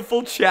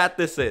beautiful chat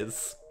this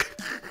is.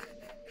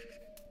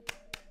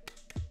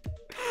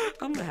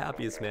 I'm the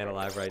happiest man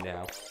alive right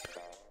now.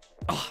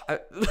 Oh,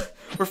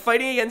 we're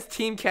fighting against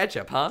Team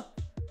Ketchup, huh?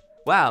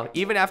 Wow,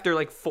 even after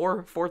like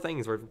four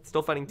things, we're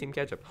still fighting Team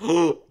Ketchup.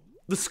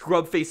 The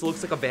scrub face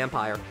looks like a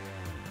vampire.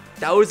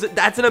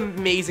 That's an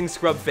amazing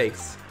scrub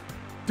face.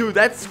 Dude,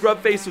 that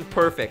scrub face was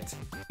perfect.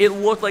 It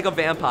looked like a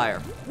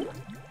vampire.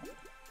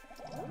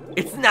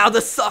 It's now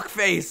the suck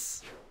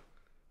face.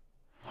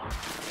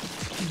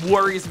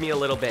 Worries me a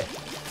little bit.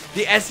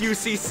 The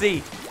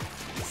S-U-C-C.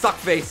 Suck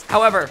face.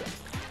 However,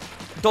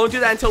 don't do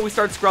that until we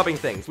start scrubbing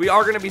things. We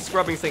are going to be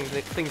scrubbing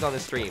things on the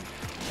stream.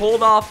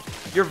 Hold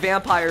off your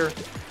vampire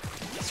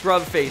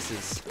scrub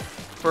faces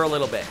for a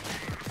little bit.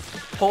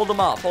 Hold them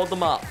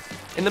up.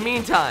 In the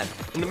meantime,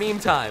 In the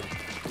meantime,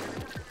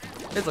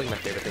 it's like my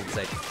favorite thing to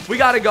say. We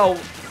gotta go.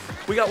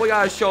 We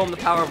gotta show them the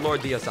power of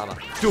Lord Dio-sama.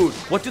 Dude,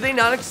 what do they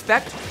not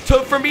expect?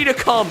 For me to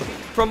come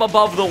from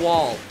above the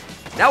wall.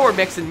 Now we're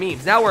mixing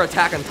memes. Now we're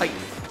Attack on Titan.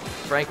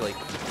 Frankly.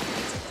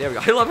 There we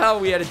go. I love how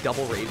we had a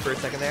double raid for a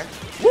second there.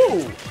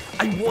 Woo!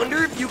 I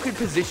wonder if you could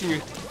position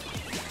your...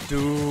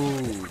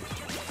 Dude.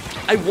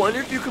 I wonder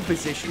if you could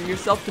position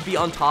yourself to be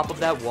on top of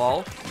that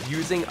wall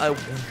using a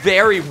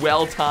very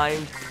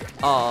well-timed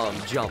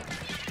jump.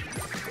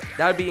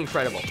 That would be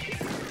incredible.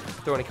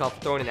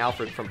 Throwing an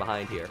Alfred from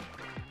behind here.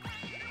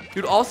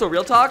 Dude, also,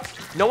 real talk,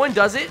 no one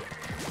does it.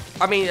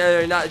 I mean,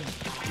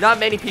 not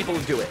many people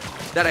do it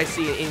that I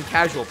see in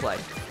casual play.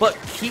 But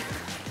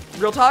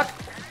real talk,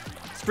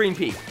 screen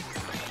peek.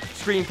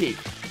 Screen peek.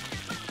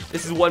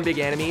 This is one big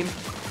anime.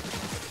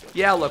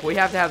 Yeah, look, we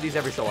have to have these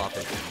every so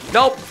often.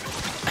 Nope.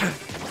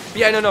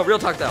 Yeah, no, real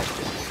talk though.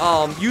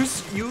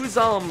 Use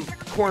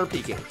corner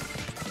peeking.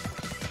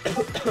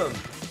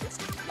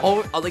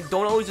 Like,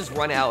 don't always just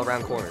run out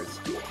around corners.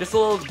 Just a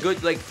little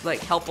good, like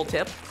helpful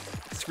tip.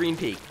 Screen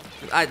peek.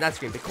 Not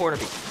screen peek, corner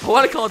peek. I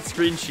want to call it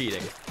screen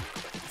cheating.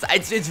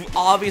 It's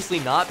obviously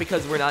not,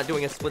 because we're not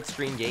doing a split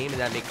screen game, and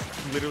that makes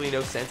literally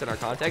no sense in our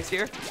context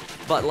here.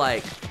 But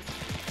like,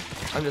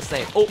 I'm just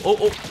saying.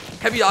 Oh.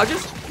 Heavy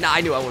dodges? Nah,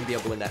 I knew I wouldn't be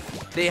able to win that.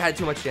 They had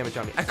too much damage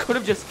on me. I could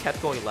have just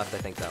kept going left, I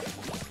think, though.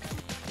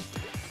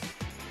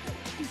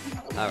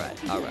 Alright.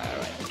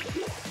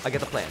 I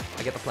get the plan.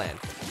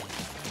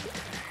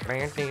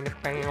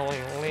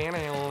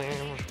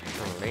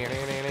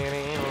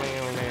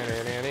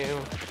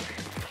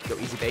 Go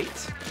easy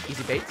baits.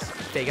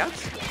 Fake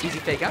outs.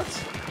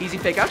 Easy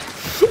fake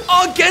outs.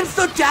 Against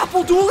the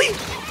Dapple Dually?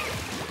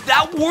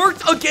 That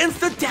worked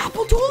against the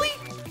Dapple Dually?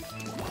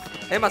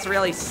 They must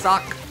really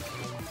suck.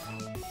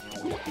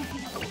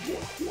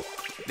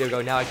 There we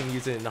go. Now I can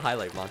use it in the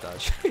highlight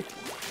montage.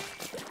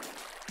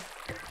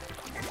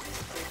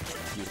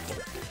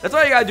 That's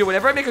what I gotta do.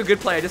 Whenever I make a good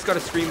play, I just gotta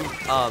scream,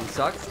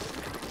 sucks.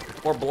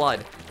 Or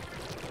blood.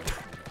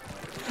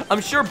 I'm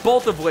sure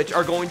both of which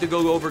are going to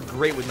go over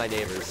great with my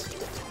neighbors.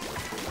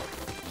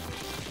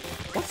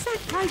 What's that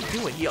guy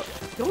doing? He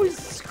always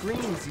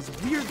screams these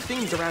weird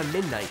things around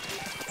midnight.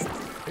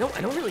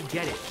 I don't really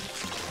get it.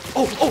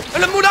 Oh,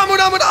 and muda.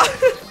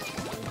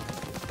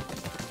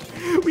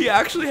 We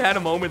actually had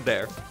a moment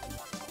there.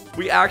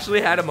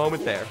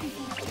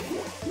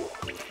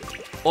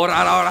 Ora.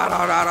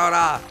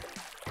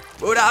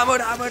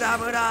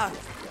 Muda.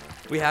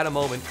 We had a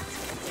moment,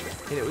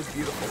 and it was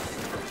beautiful.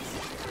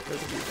 It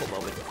was a beautiful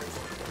moment.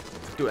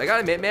 Dude, I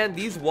gotta admit, man,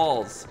 these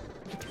walls.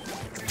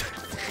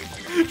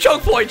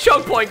 Choke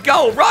point,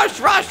 go! Rush!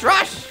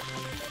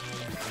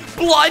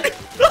 Blood!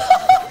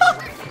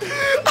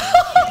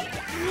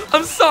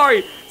 I'm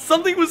sorry.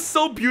 Something was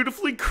so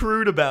beautifully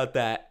crude about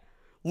that.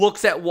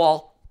 Looks at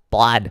wall.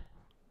 Blood.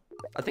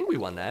 I think we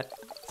won that.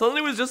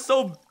 Something was just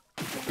so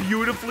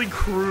beautifully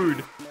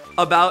crude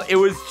about it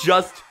was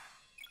just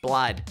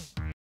blood.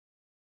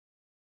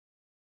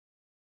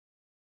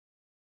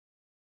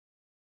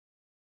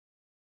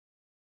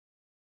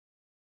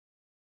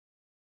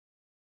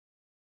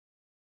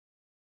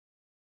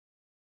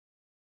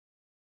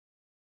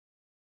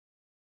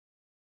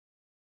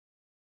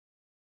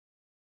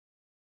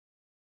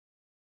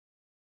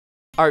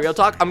 All right, real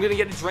talk. I'm gonna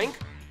get a drink.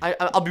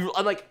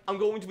 I'm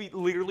going to be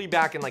literally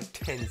back in like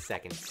 10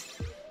 seconds.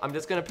 I'm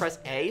just gonna press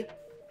A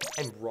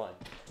and run.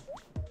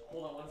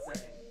 Hold on 1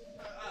 second.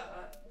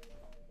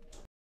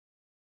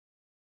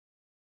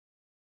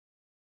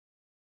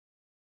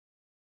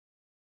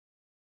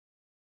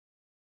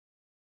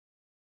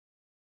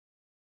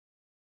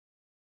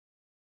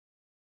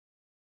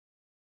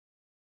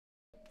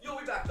 Yo,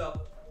 we backed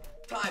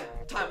up. Time.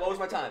 What was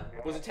my time?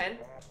 Was it 10?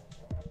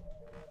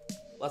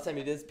 Last time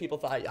you did this, people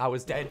thought I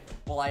was dead.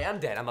 Well, I am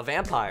dead. I'm a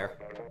vampire.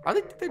 Are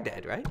they? They're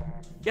dead, right?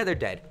 Yeah, they're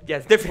dead.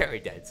 Yes, they're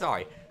very dead.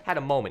 Sorry. Had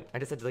a moment. I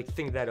just had to, like,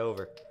 think that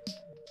over.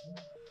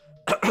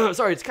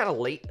 Sorry, it's kind of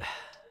late.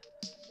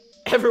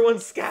 Everyone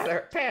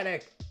scatter.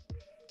 Panic.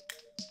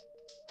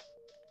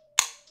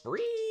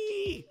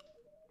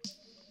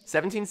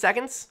 17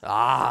 seconds?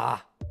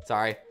 Ah.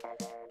 Sorry.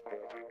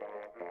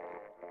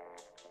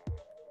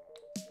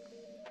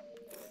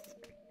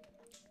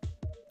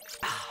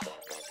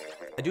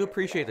 I do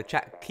appreciate the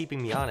chat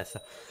keeping me honest.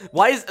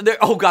 Why is there?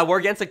 Oh god, we're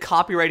against a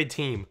copyrighted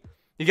team.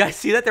 You guys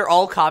see that? They're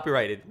all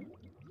copyrighted.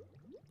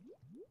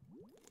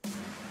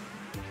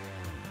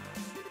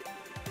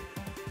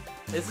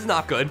 This is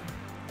not good.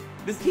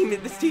 This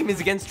team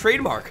is against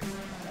trademark.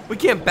 We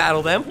can't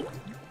battle them.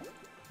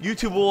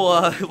 YouTube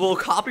will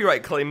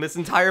copyright claim this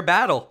entire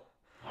battle.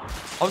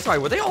 Oh, sorry.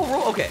 Were they all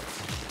roll? Okay.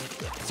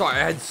 Sorry,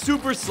 I had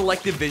super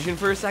selective vision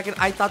for a second.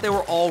 I thought they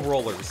were all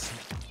rollers.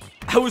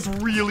 I was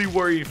really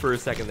worried for a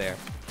second there.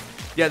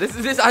 Yeah,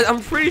 I'm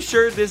pretty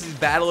sure this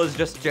battle is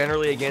just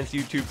generally against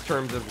YouTube's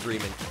terms of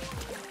agreement.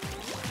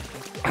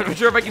 I'm not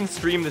sure if I can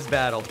stream this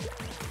battle.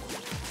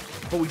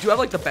 But we do have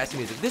like the best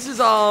music. This is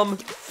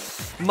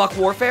Muck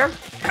Warfare,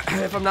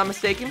 if I'm not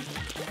mistaken.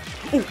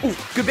 Ooh, ooh,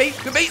 good bait,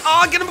 good bait.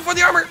 Oh, get him before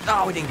the armor.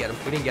 Oh, we didn't get him.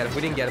 We didn't get him.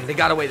 We didn't get him. They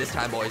got away this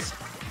time, boys.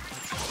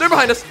 They're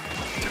behind us.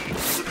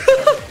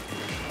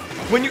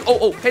 When you,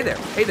 oh, hey there,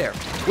 hey there.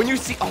 When you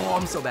see, oh,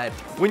 I'm so bad.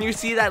 When you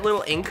see that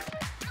little ink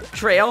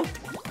trail,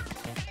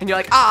 and you're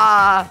like,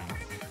 ah.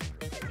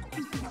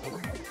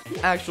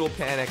 Actual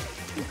panic.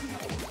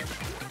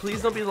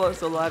 Please don't be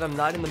so loud. I'm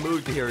not in the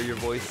mood to hear your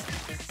voice.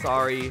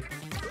 Sorry.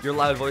 Your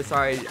loud voice.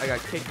 Sorry, I got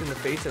kicked in the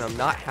face and I'm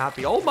not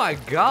happy. Oh my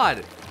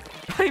god.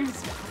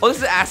 Oh, this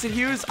is acid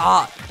hues?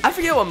 Ah, I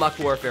forget what Muck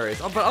Warfare is.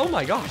 Oh, but oh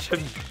my gosh,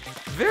 I'm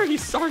very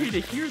sorry to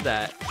hear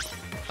that.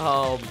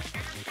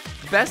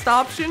 Best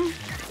option?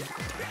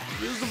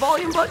 Use the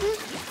volume button?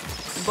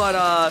 But,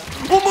 oh,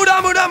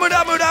 Muda. That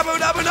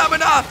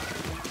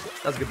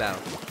was a good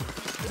battle.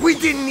 We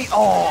didn't need,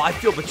 oh, I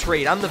feel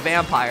betrayed. I'm the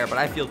vampire, but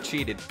I feel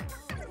cheated.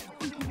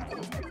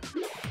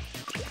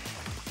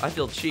 I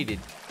feel cheated.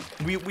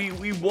 We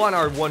won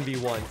our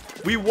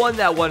 1v1. We won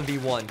that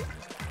 1v1.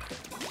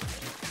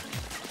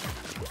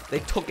 They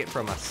took it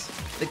from us.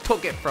 They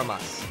took it from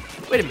us.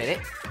 Wait a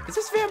minute. Is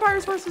this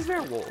vampires versus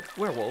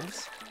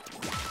werewolves?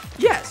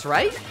 Yes,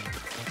 right?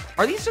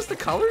 Are these just the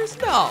colors?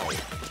 No.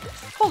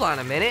 Hold on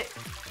a minute.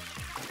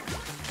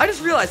 I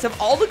just realized, have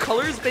all the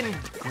colors been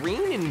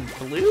green and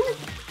blue?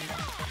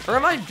 Or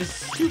am I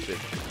just stupid?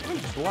 I'm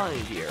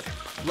blind here.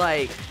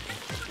 Like,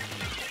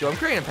 yo, I'm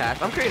creating a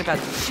path. I'm creating a path.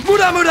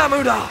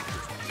 Muda.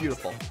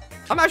 Beautiful.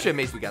 I'm actually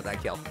amazed we got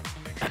that kill.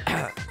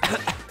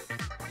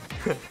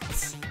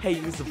 Hey,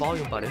 use the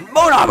volume button.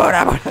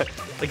 Muda.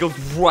 It goes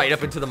right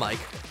up into the mic.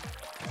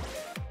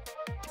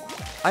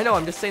 I know,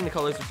 I'm just saying the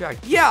colors are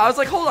jacked. Yeah, I was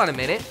like, hold on a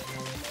minute.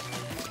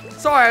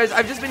 Sorry,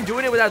 I've just been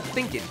doing it without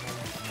thinking.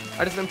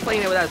 I've just been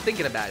playing it without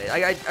thinking about it.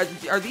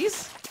 Have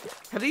these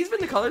been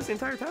the colors the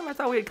entire time? I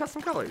thought we had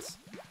custom colors.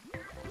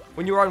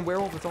 When you were on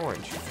Werewolf, it's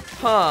orange.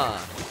 Huh.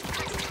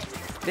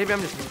 Maybe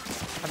I'm just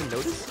haven't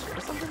noticed or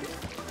something?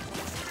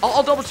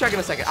 I'll double check in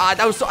a second.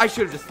 That was so, I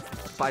should have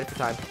just bided for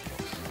time.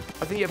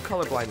 I think you have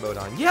colorblind mode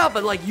on. Yeah,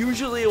 but like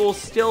usually it will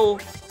still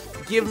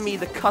give me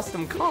the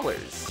custom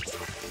colors.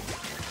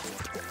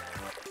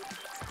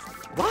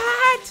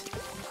 What?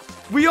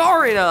 We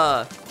are in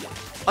a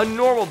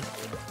normal.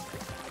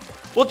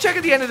 We'll check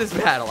at the end of this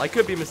battle. I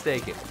could be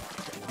mistaken.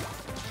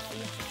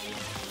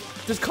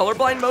 Does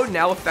colorblind mode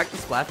now affect the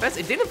Splatfest?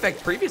 It didn't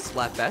affect previous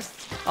Splatfest.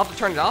 I'll have to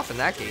turn it off in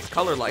that case.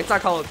 Color lock. It's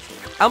not color.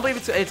 I don't believe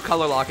it's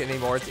color lock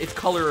anymore. It's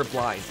color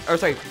blind. Or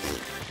sorry,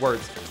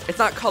 words. It's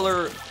not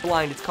color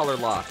blind. It's color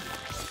lock.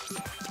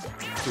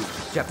 Dude,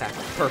 jetpack.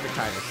 Perfect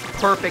timing.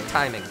 Perfect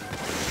timing.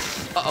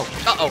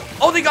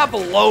 Oh, they got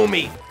below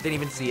me. Didn't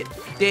even see it.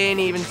 Didn't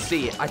even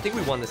see it. I think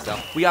we won this though.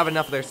 We have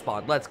enough of their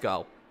spawn. Let's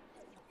go.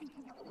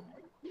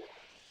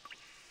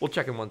 We'll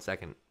check in 1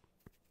 second.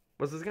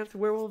 Was this against the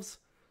werewolves?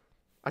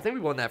 I think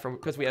we won that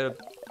because we had a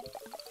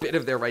bit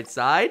of their right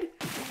side.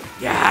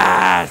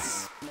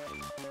 Yes!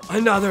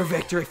 Another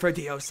victory for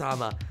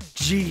Dio-sama.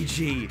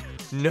 GG.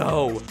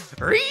 No.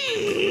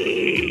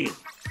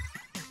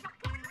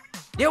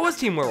 Yeah, it was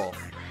Team Werewolf.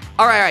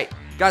 All right.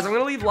 Guys, I'm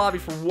gonna leave lobby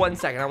for 1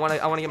 second. I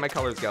wanna get my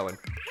colors going.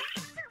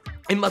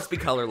 It must be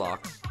color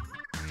lock,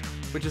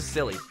 which is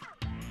silly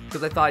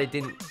because I thought it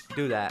didn't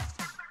do that.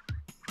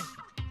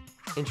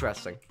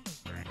 Interesting.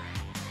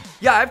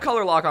 Yeah, I have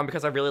color lock on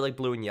because I really like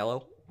blue and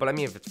yellow. But I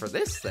mean, if it's for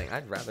this thing,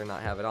 I'd rather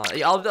not have it on.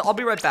 Yeah, I'll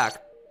be right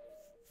back.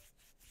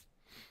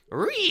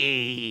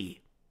 Beautiful.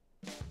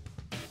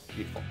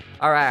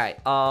 All right.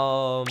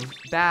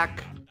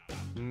 Back.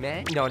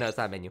 No, it's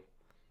not menu.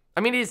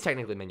 I mean, it is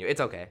technically menu.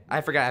 It's okay. I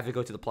forgot I have to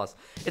go to the plus.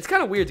 It's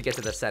kind of weird to get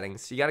to the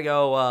settings. You gotta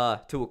go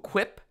to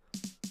equip,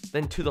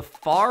 then to the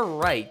far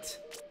right.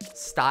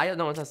 Style?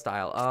 No, it's not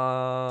style.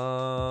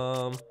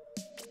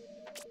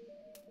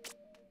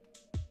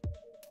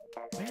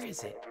 Where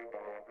is it?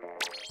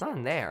 It's not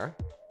in there.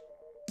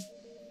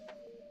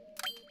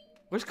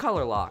 Where's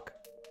color lock?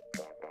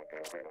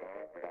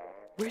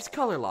 Where's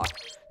color lock?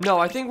 No,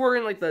 I think we're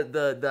in like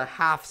the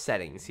half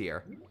settings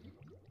here.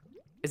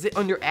 Is it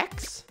under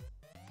X?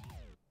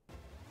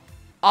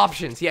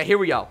 Options. Yeah, here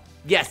we go.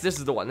 Yes, this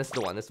is the one. This is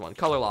the one. This one.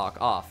 Color lock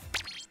off.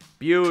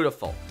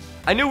 Beautiful.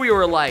 I knew we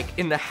were like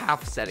in the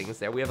half settings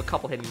there. We have a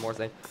couple hidden more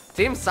things.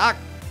 Team sock.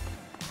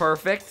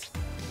 Perfect.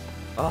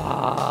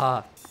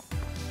 Ah.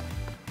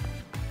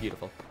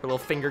 Beautiful. Her little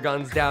finger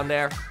guns down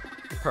there.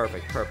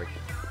 Perfect. Perfect.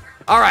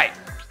 All right.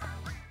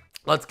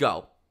 Let's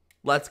go.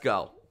 Let's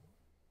go.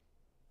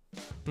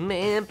 All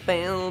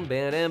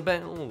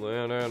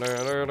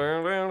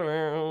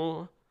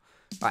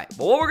right.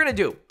 Well, what we're gonna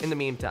do in the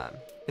meantime,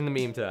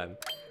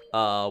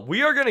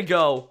 we are gonna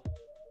go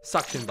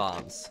suction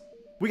bombs.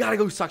 We gotta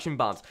go suction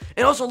bombs.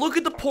 And also, look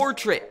at the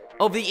portrait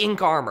of the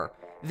ink armor.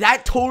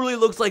 That totally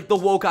looks like the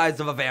woke eyes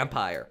of a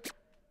vampire.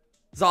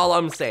 That's all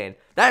I'm saying.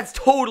 That's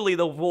totally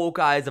the woke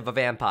eyes of a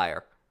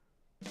vampire.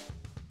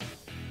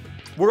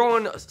 We're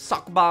going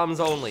suck bombs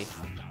only.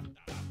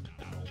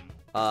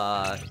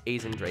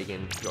 Asian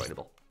Dragon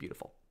joinable.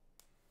 Beautiful.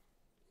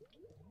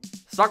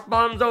 Suck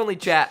bombs only,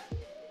 chat.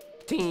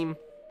 Team.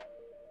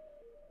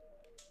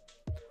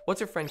 What's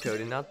your friend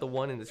code and not the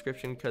one in the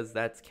description because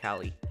that's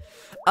Callie.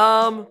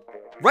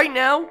 Right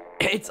now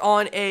it's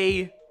on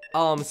a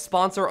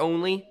sponsor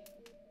only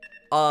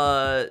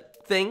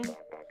thing,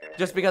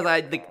 just because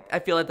I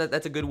feel like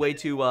that's a good way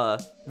to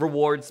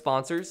reward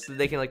sponsors so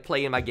they can like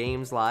play in my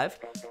games live.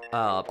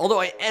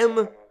 Although I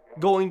am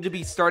going to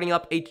be starting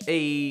up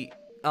an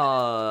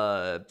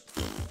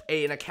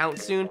account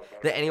soon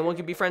that anyone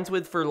can be friends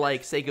with for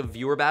like sake of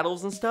viewer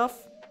battles and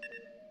stuff.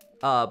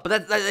 But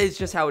that is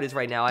just how it is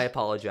right now. I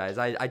apologize.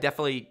 I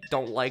definitely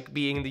don't like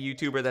being the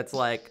YouTuber that's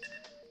like,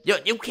 yo,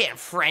 you can't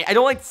friend. I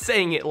don't like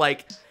saying it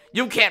like,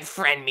 you can't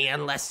friend me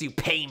unless you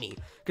pay me,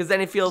 because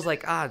then it feels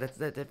like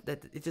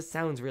it just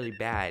sounds really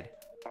bad.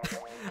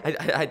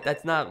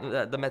 That's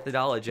not the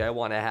methodology I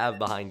want to have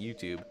behind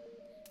YouTube.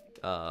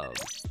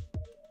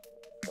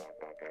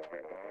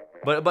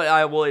 But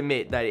I will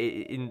admit that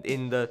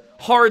in the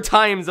hard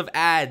times of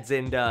ads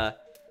and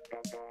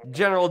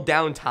general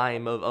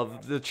downtime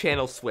of the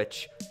channel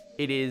switch,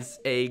 it is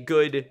a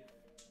good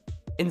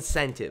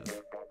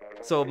incentive.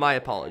 So my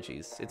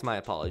apologies. It's my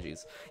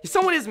apologies.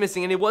 Someone is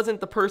missing, and it wasn't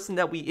the person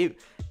that it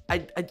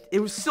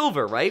was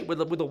Silver, right?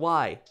 With a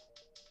Y.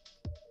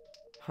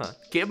 Huh.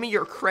 Give me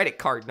your credit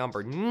card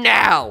number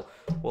now.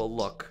 Well,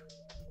 look.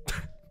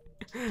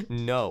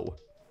 No.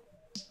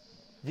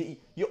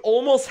 You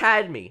almost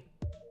had me.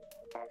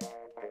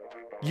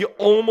 You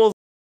almost.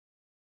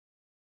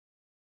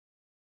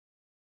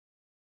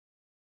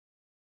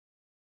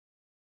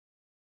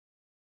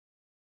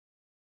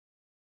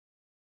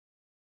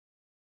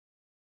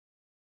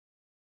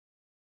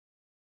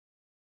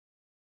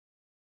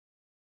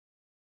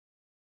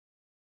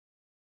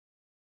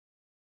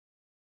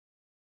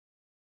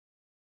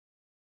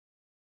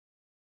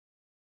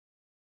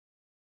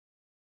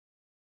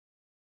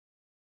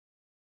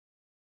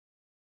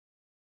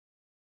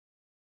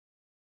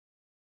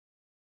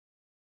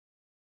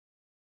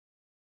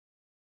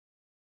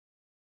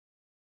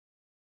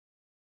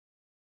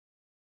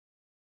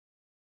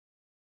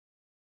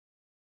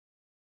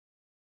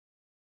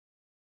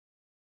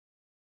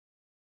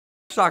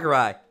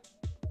 Sakurai.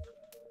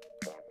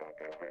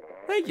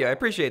 Thank you, I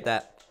appreciate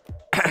that.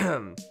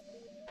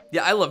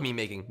 Yeah, I love meme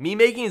making. Meme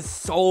making is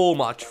so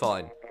much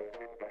fun.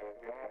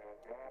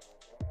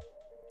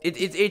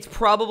 It's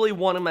probably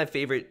one of my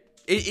favorite.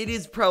 It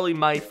is probably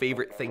my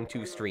favorite thing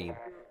to stream.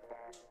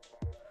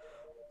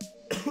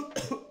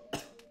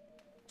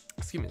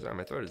 Excuse me, sorry,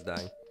 my throat is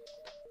dying.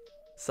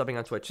 Subbing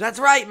on Twitch. That's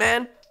right,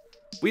 man.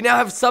 We now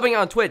have subbing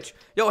on Twitch.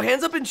 Yo,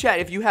 hands up in chat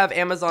if you have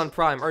Amazon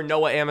Prime or know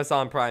what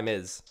Amazon Prime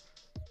is.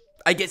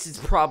 I guess it's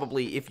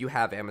probably if you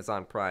have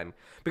Amazon Prime.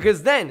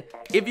 Because then,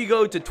 if you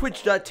go to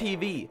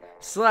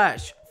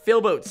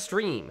twitch.tv/Failboat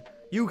stream,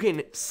 you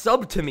can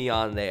sub to me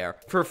on there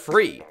for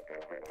free.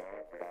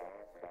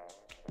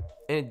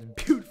 And it's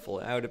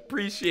beautiful. I would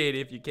appreciate it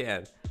if you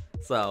can.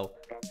 So,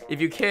 if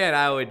you can,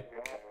 I would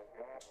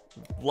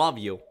love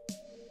you.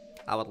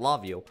 I would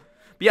love you.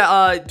 But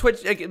yeah,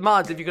 Twitch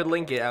mods, if you could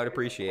link it, I would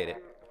appreciate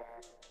it.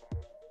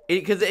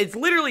 Because it's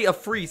literally a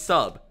free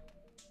sub.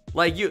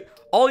 Like,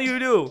 all you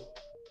do,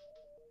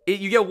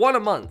 you get one a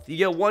month. You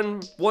get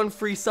one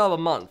free sub a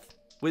month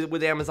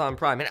with Amazon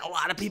Prime. And a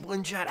lot of people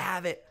in chat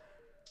have it.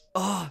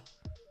 Oh,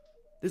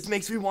 this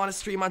makes me want to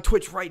stream on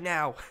Twitch right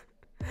now.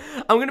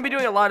 I'm going to be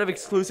doing a lot of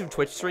exclusive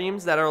Twitch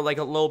streams that are like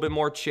a little bit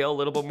more chill, a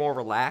little bit more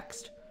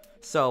relaxed.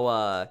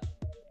 So,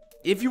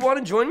 if you want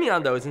to join me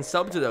on those and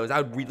sub to those,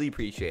 I would really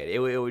appreciate it.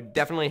 It would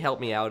definitely help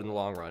me out in the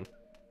long run.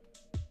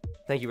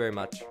 Thank you very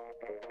much.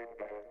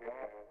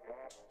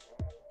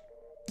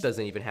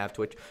 Doesn't even have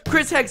Twitch.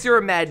 Chris Hex, you're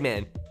a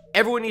madman.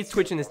 Everyone needs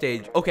Twitch in this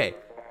stage. Okay,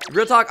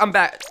 real talk, I'm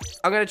back.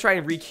 I'm going to try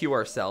and re-queue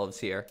ourselves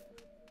here.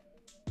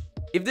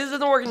 If this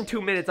doesn't work in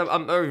 2 minutes, or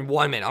 1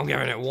 minute. I'm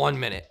giving it 1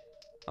 minute.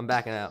 I'm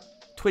backing out.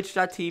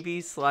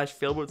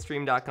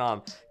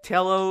 Twitch.tv/failboatstream.com.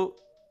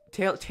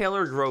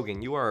 Taylor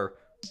Grogan, you are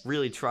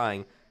really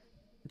trying.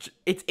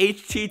 It's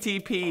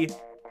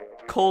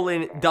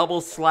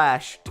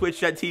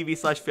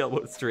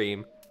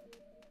http://twitch.tv/failboatstream.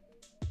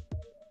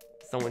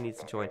 Someone needs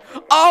to join.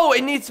 Oh,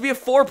 it needs to be a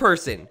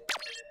 4-person.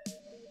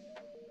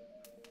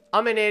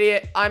 I'm an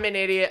idiot. I'm an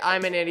idiot.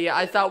 I'm an idiot.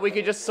 I thought we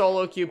could just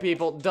solo queue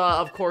people. Duh,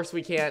 of course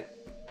we can't.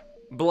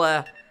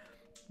 Blah.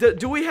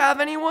 Do we have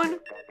anyone?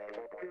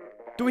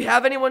 Do we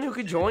have anyone who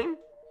could join?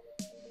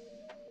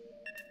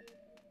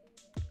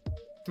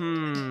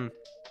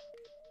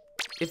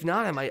 If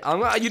not, I might.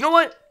 You know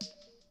what?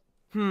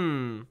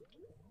 I'm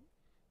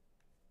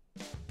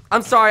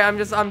sorry. I'm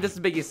just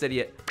the biggest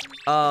idiot.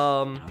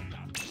 Do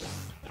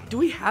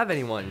we have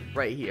anyone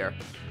right here?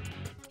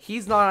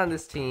 He's not on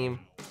this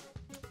team.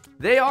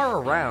 They are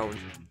around,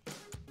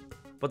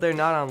 but they're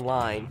not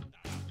online.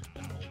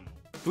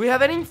 Do we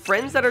have any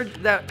friends that are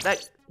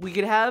that we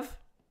could have?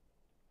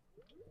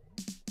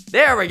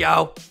 There we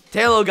go.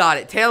 Taylor got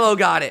it. Taylor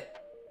got it.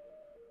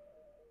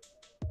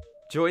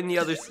 Join the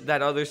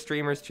that other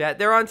streamer's chat.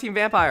 They're on Team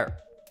Vampire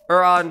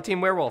or on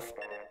Team Werewolf.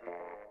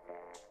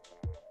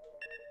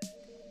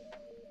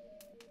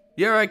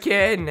 You're a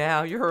kid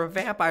now. You're a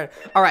vampire.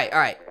 All right, all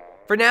right.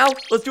 For now,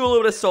 let's do a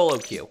little bit of solo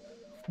queue.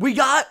 We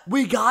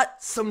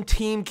got some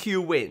Team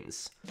Q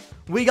wins.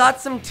 We got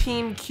some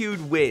Team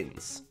Q'd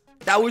wins.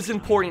 That was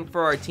important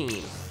for our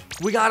team.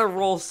 We gotta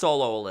roll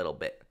solo a little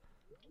bit.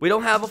 We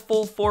don't have a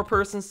full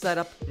 4-person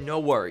setup. No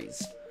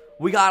worries.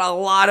 We got a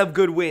lot of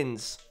good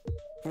wins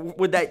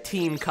with that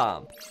team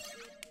comp.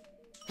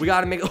 We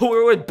gotta make. Oh,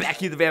 we're with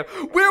Becky the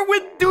Vampire. We're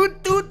with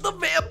Dude the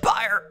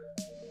Vampire.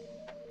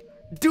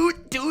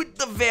 Dude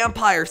the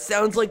Vampire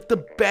sounds like the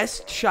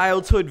best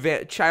childhood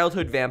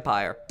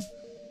vampire.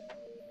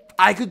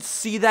 I could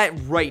see that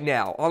right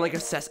now on like a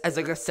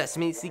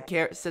Sesame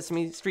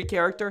Street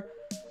character.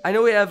 I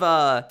know we have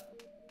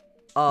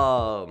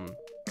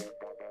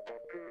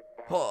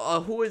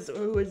who is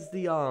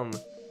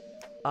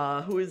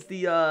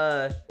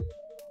the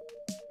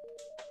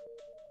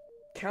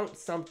Count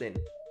something.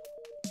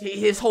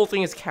 His whole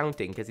thing is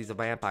counting because he's a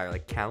vampire,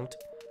 like Count.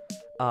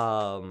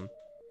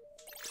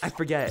 I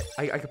forget.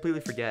 I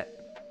completely forget.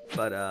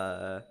 But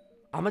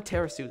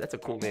Amaterasu, that's a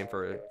cool name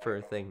for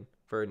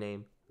a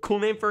name. Cool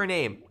name for a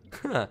name.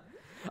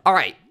 All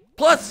right.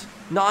 Plus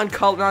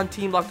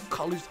non-team locked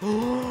colors.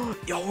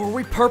 Yo, are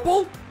we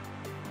purple?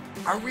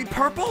 Are we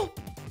purple?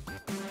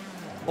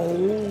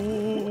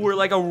 Oh, we're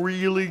like a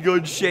really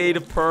good shade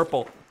of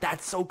purple.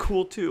 That's so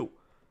cool too.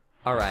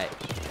 All right.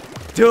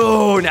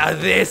 Dude, now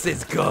this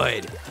is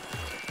good.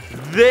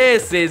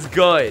 This is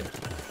good.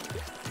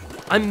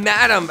 I'm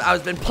mad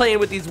I've been playing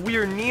with these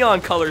weird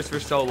neon colors for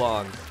so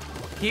long.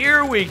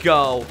 Here we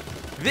go.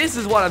 This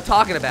is what I'm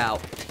talking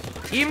about.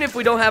 Even if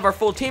we don't have our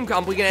full team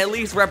comp, we can at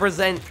least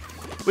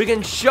we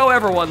can show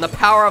everyone the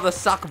power of the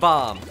suck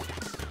bomb.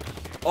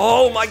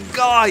 Oh my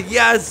god,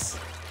 yes.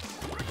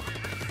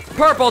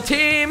 Purple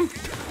team.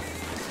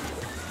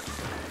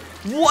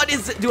 What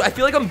is it? Dude, I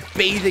feel like I'm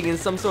bathing in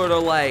some sort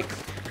of like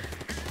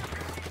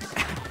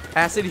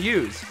acid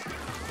hues.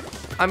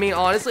 I mean,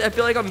 honestly, I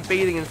feel like I'm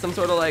bathing in some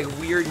sort of like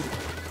weird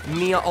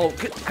neon. Oh,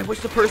 I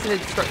wish the person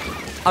had started.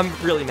 I'm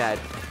really mad.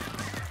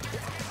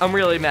 I'm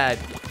really mad.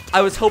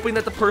 I was hoping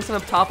that the person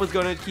up top was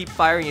going to keep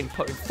firing and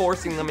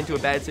forcing them into a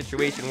bad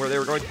situation where they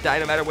were going to die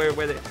no matter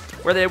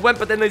where they went,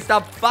 but then they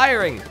stopped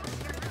firing.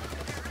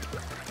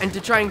 And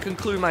to try and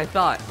conclude my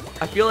thought,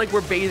 I feel like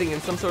we're bathing in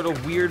some sort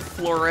of weird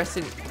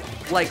fluorescent,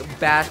 like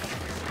bath,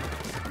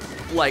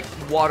 like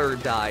water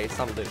dye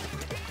something.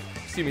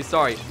 Excuse me,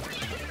 sorry.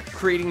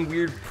 Creating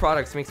weird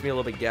products makes me a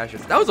little bit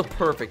gaseous. That was a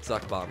perfect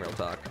suck bomb, real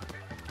talk.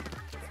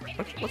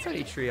 What's that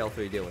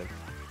H3L3 doing?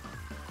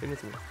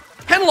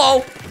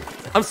 Hello!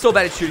 I'm so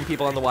bad at shooting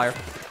people on the wire.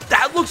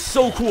 That looks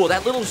so cool.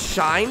 That little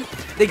shine.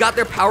 They got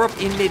their power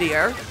up in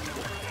midair.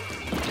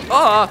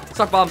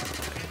 Suck bomb.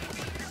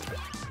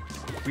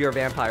 We are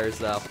vampires,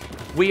 though.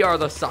 We are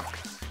the suck.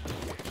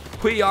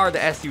 We are the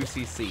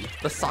SUCC.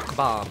 The suck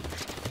bomb.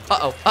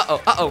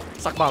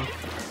 Suck bomb.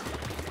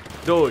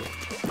 Dude,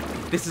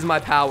 this is my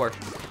power.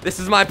 This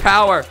is my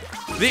power.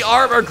 The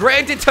armor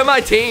granted to my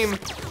team.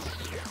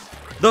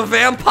 The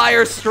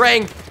vampire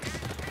strength.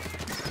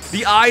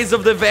 The eyes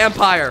of the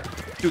vampire.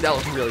 Dude, that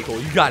looks really cool.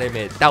 You gotta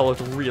admit, that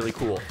looks really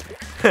cool.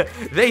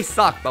 They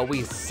suck, but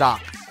we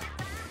suck.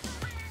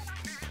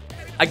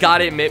 I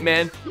gotta admit,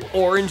 man,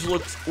 orange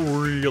looks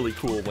really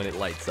cool when it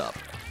lights up.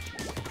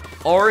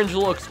 Orange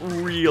looks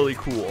really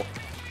cool.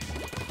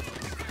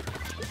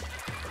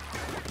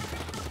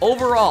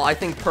 Overall, I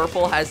think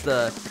purple has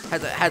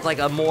like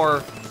a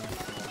more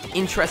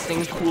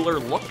interesting, cooler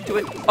look to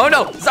it. Oh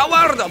no,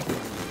 Zawardo!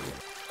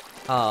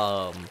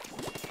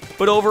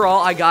 But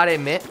overall, I gotta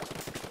admit,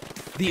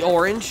 the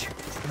orange,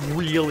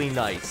 really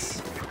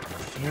nice.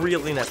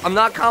 Really nice. I'm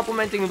not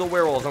complimenting the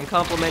werewolves, I'm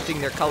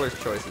complimenting their color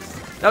choices.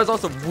 That was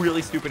also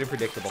really stupid and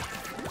predictable.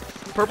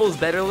 Purple is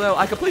better though.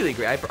 I completely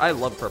agree. I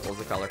love purple as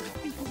a color.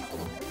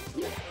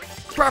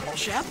 Purple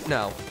chef?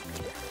 No.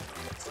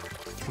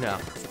 No.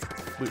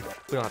 We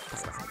don't have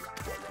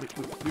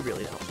to. We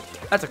really don't.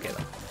 That's okay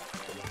though.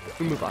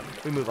 We move on.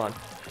 We move on.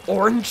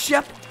 Orange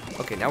ship?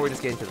 Okay, now we're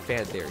just getting to the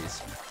fan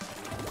theories.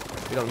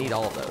 We don't need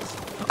all of those.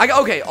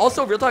 Okay,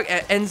 also, real talk,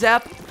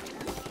 NZAP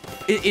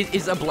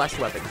is a blessed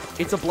weapon.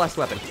 It's a blessed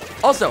weapon.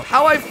 Also,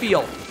 how I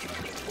feel,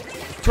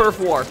 Turf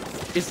War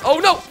is, oh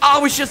no!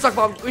 Oh, we should have suck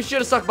bombed. We should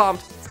have suck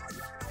bombed.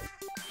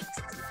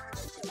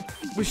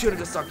 We should have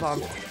just suck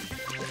bombed.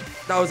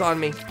 That was on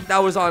me. That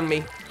was on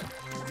me.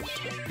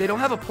 They don't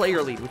have a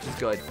player lead, which is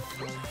good.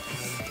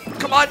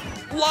 Come on,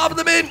 lob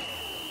them in.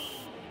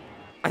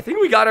 I think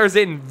we got ours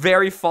in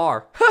very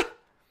far. That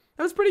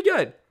was pretty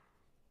good.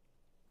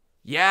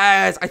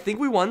 Yes, I think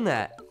we won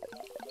that.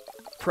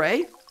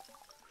 Pray?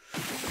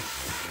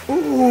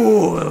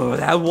 Ooh,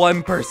 that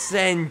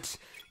 1%.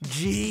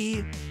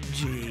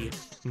 GG.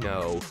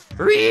 No.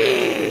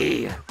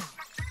 Ree!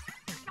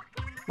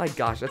 My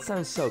gosh, that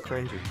sounds so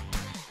cringy.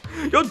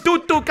 Yo,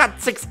 Dude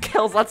got 6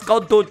 kills. Let's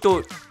go,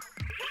 Dude.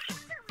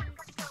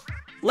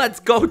 Let's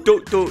go,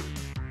 Dude.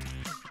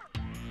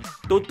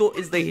 Dude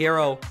is the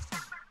hero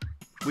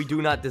we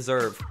do not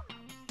deserve.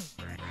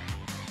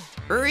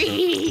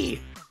 Ree!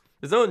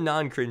 There's no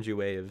non-cringy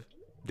way of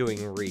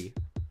doing re.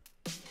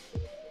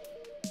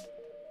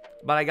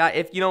 But I got,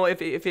 if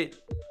it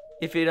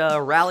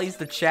rallies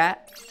the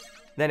chat,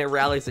 then it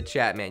rallies the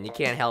chat, man. You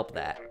can't help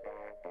that.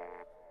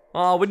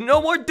 Oh, with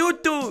no more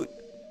Doot Doot.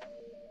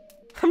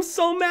 I'm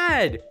so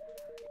mad.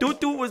 Doot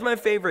Doot was my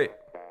favorite.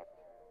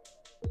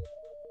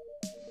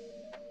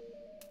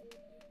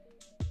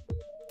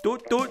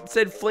 Doot Doot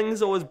said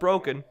Flingzo was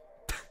broken.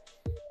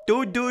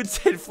 Doot Doot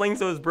said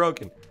Flingzo was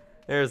broken.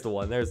 There's the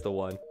one. There's the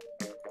one.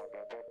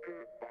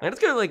 I'm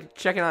just gonna like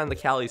check it on the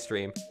Cali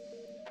stream.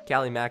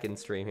 Cali Mackin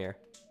stream here.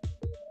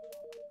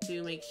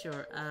 To make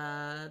sure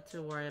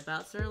to worry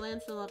about. Sir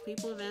Lancelot,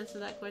 people have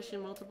answered that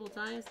question multiple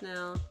times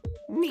now.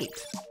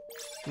 Neat.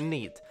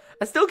 Neat.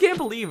 I still can't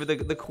believe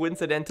the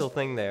coincidental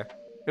thing there.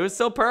 It was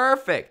so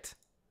perfect.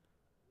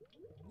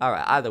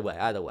 Alright, either way,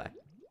 either way.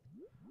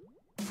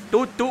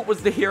 Doot Doot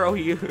was the hero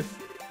he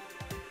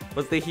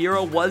was the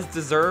hero, was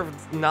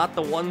deserved, not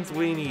the ones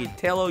we need.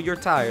 Talo, you're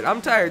tired.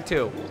 I'm tired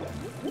too.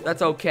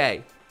 That's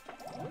okay.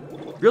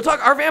 Real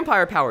talk, our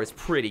vampire power is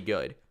pretty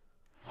good.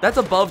 That's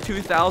above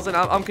 2,000.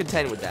 I'm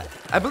content with that.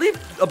 I believe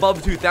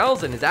above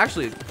 2,000 is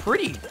actually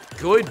pretty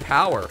good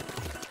power.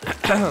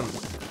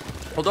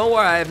 Well, don't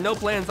worry. I have no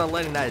plans on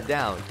letting that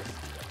down.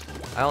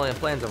 I only have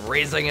plans of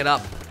raising it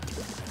up.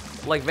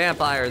 Like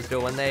vampires do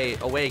when they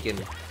awaken.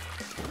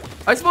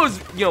 I suppose,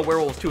 you know,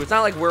 werewolves too. It's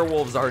not like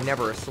werewolves are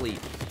never asleep.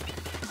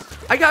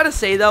 I gotta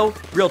say though,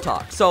 real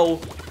talk. So,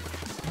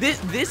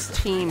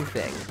 this team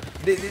thing,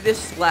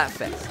 this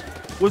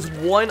Splatfest, was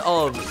one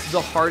of the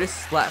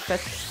hardest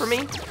Splatfests for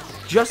me.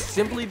 Just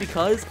simply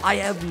because I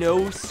have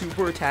no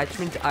super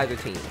attachment to either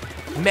team.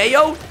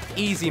 Mayo,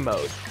 easy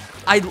mode.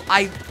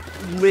 I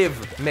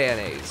live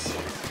mayonnaise.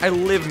 I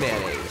live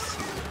mayonnaise.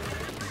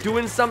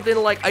 Doing something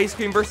like ice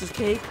cream versus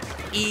cake,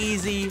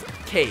 easy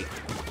cake.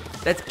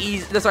 That's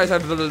easy. Sorry,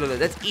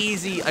 that's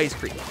easy ice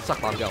cream.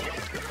 Suck bomb, go.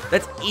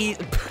 That's easy.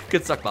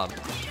 Good suck bomb.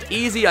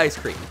 Easy ice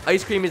cream.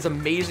 Ice cream is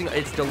amazing.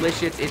 It's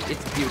delicious.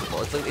 It's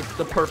beautiful. It's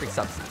the perfect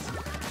substance.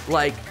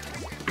 Like.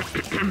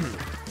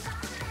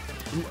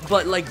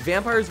 But like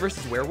vampires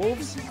versus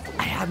werewolves,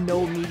 I have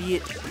no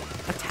immediate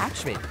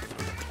attachment.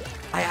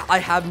 I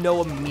have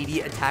no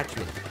immediate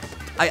attachment.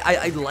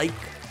 I like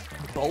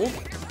both.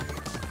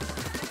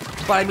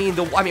 But I mean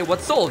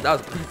what's sold?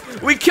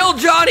 We killed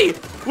Johnny!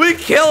 We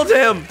killed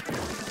him!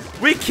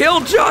 We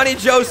killed Johnny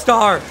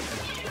Joestar!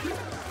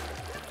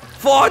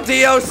 For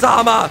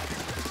Dio-sama!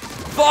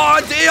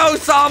 For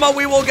Dio-sama,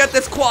 we will get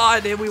this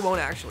quad, and we won't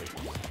actually.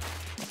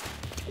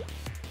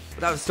 But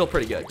that was still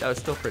pretty good. That was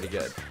still pretty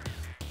good.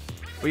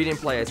 We didn't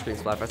play Ice Cream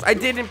Splatfest. I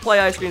didn't play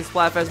Ice Cream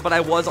Splatfest, but I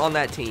was on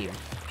that team.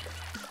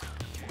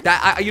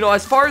 You know,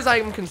 as far as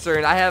I'm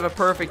concerned, I have a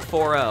perfect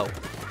 4-0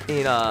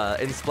 in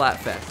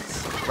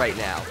Splatfests right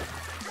now.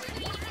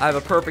 I have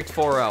a perfect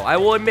 4-0. I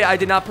will admit I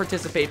did not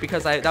participate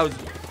because that was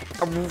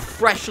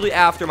freshly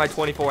after my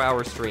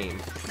 24-hour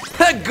stream.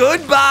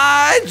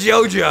 Goodbye,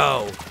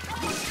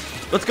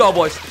 JoJo. Let's go,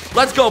 boys.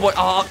 Let's go, boys.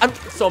 Oh, I'm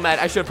so mad.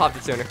 I should have popped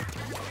it sooner.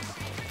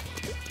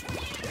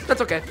 That's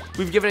okay.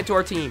 We've given it to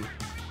our team.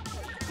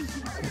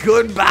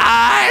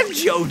 Goodbye,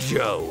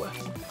 JoJo.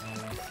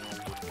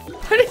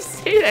 Why did he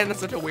say that in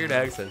such a weird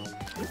accent?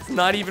 It's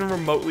not even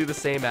remotely the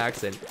same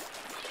accent.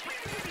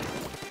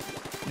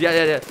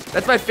 Yeah.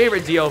 That's my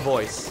favorite Dio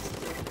voice.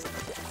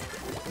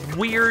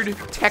 Weird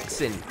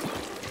Texan.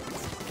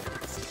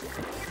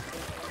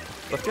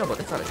 But Failboat,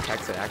 that's not a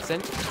Texan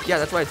accent. Yeah,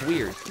 that's why it's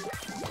weird.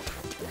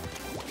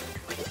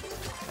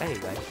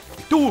 Anyway.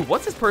 Dude,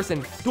 what's this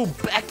person? Dude,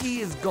 Becky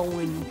is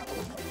going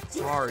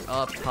hard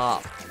up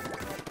top.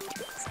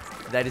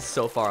 That is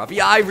so far up.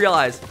 Yeah, I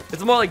realize.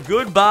 It's more like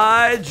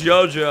goodbye,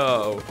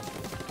 JoJo.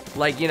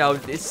 Like, you know,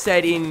 it's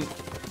said in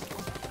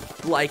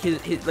like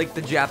his like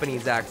the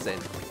Japanese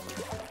accent.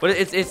 But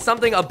it's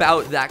something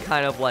about that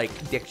kind of like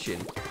diction.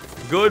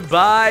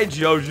 Goodbye,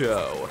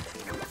 JoJo.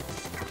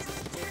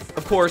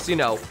 Of course, you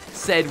know,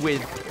 said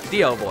with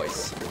Dio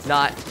voice,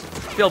 not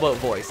Failboat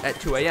voice at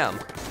 2 a.m.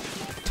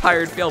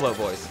 Tired Failboat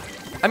voice.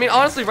 I mean,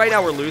 honestly, right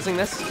now we're losing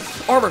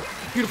this. Armor.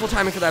 Beautiful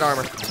timing for that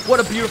armor.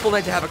 What a beautiful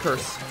night to have a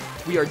curse.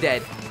 We are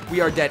dead. We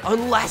are dead.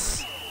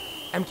 Unless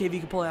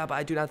MKV can pull it out, but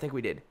I do not think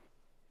we did.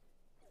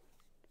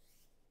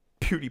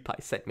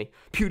 PewDiePie sent me.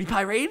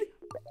 PewDiePie raid?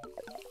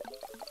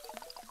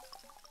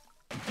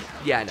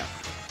 Yeah, no.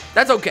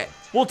 That's okay.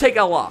 We'll take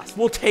a loss.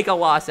 We'll take a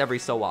loss every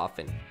so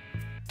often.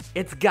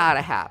 It's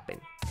gotta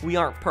happen. We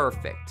aren't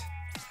perfect.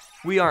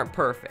 We aren't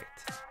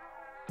perfect.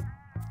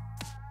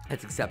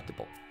 That's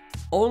acceptable.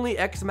 Only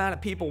X amount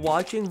of people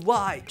watching?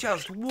 Why?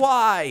 Just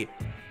why?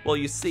 Well,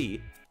 you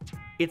see,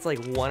 it's like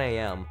 1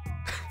 a.m.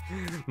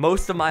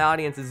 Most of my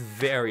audience is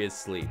very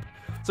asleep.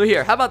 So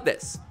here, how about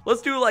this?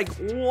 Let's do like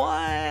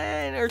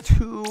 1 or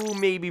 2,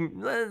 maybe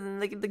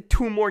like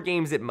 2 more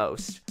games at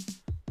most.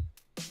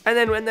 And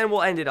then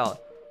we'll end it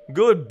all.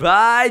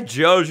 Goodbye,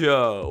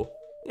 JoJo.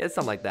 Yeah,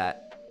 something like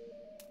that.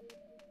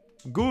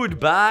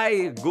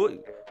 Goodbye,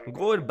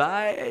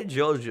 goodbye,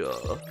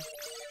 JoJo.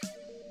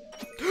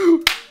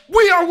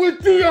 We are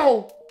with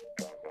Dio.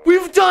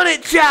 We've done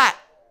it, chat.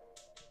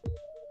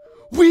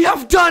 We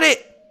have done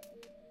it.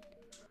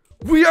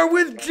 We are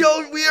with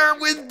We are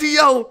with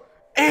Dio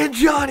and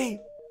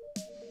Johnny.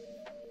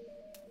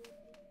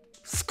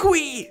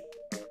 Squee.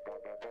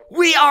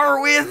 We are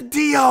with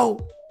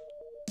Dio!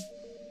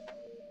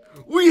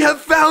 We have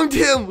found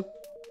him!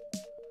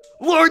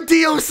 Lord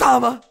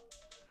Dio-sama!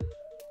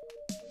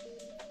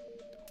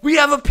 We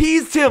have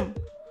appeased him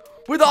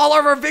with all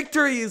of our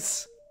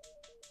victories!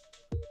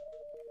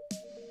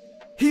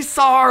 He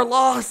saw our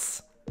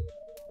loss!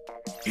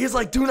 He's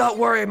like, do not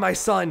worry, my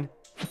son.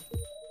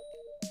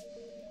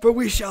 For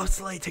we shall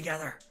slay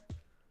together.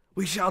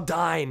 We shall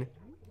dine.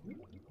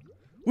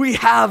 We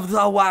have the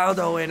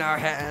Wildo in our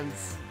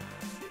hands.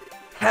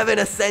 Heaven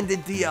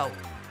ascended Dio.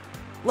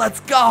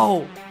 Let's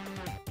go!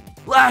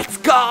 Let's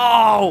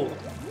go!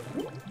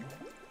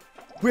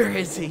 Where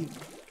is he?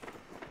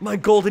 My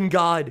golden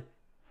god.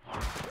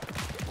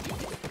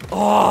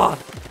 Oh,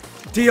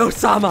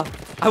 Dio-sama,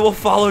 I will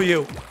follow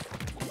you.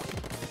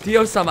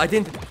 Dio-sama, I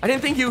didn't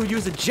think you would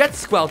use a jet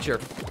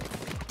squelcher.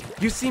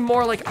 You seem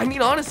more like, I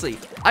mean, honestly,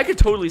 I could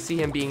totally see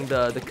him being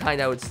the kind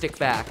that would stick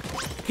back.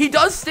 He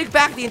does stick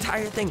back the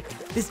entire thing.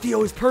 This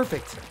Dio is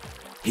perfect.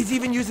 He's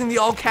even using the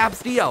all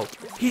caps Dio.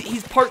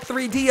 He's part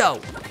 3 Dio.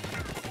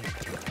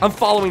 I'm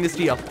following this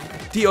Dio.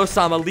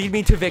 Dio-sama, lead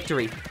me to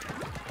victory.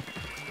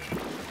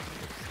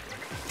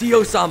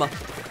 Dio-sama,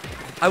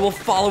 I will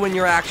follow in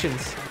your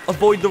actions.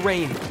 Avoid the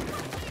rain.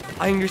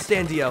 I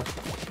understand, Dio.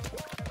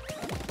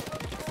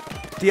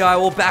 Dio, I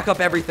will back up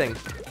everything.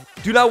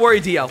 Do not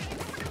worry, Dio.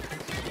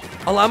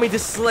 Allow me to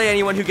slay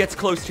anyone who gets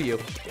close to you.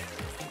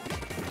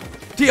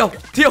 Dio,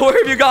 where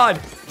have you gone?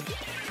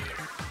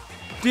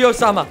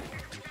 Dio-sama.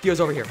 Dio's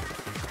over here.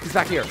 He's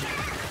back here.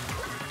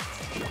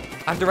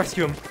 I have to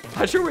rescue him.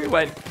 Not sure where he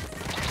went.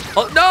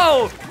 Oh,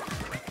 no!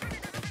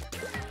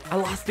 I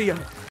lost Dio.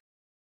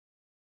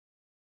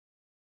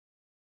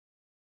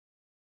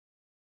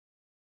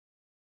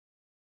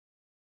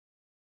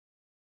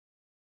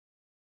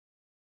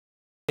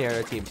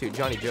 Team too.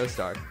 Johnny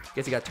Joestar.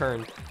 Guess he got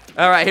turned.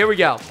 All right, here we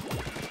go.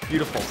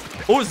 Beautiful.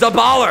 Oh,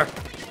 Zaballer!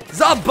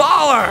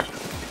 Zaballer!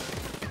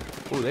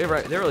 Oh,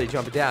 they're really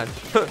jumping down.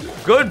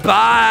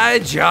 Goodbye,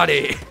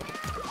 Johnny.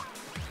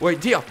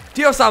 Wait,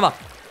 Dio-sama.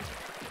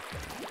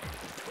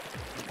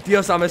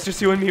 Dio-sama, it's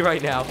just you and me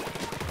right now.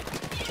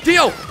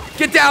 Dio,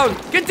 get down!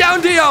 Get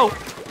down, Dio!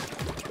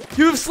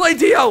 You have slayed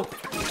Dio.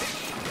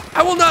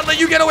 I will not let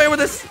you get away with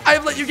this. I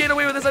have let you get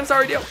away with this. I'm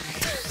sorry, Dio.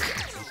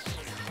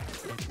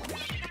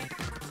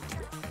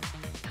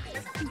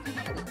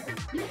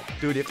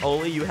 Dude, if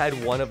only you had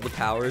one of the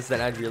powers,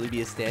 then I'd really be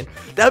a stan.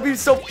 That'd be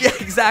so... Yeah,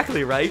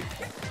 exactly, right?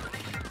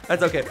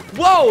 That's okay.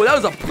 Whoa, that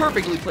was a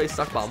perfectly placed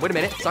suck bomb. Wait a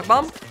minute. Suck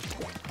bomb?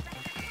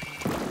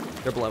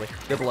 They're below me.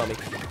 They're below me.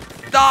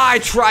 Ah, I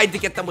tried to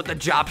get them with the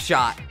drop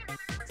shot.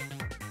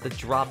 The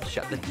drop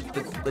shot.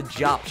 The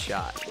drop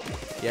shot.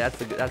 Yeah,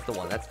 that's the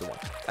one. That's the one.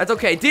 That's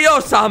okay.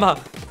 Dio-sama!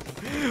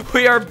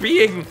 We are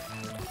being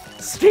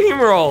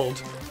steamrolled,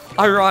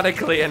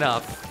 ironically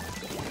enough.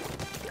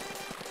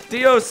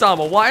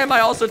 Dio-sama, why am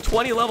I also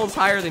 20 levels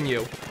higher than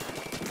you?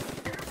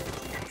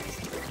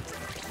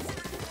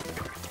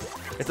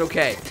 It's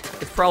okay.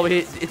 It's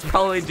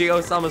probably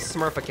Dio-sama's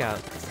Smurf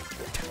account.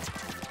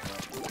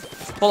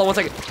 Hold on 1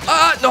 second.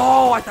 Ah,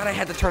 no! I thought I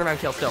had the turnaround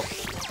kill still.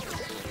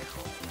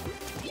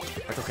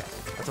 That's okay.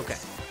 That's okay.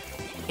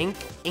 Ink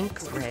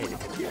red.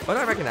 Why do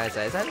I recognize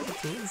that? Is that a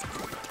team?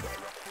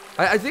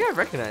 I think I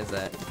recognize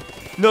that.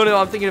 No,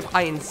 I'm thinking of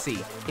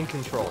INC. In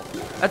control.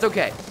 That's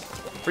okay.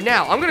 For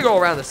now, I'm gonna go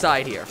around the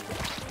side here.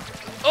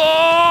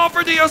 Oh,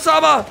 for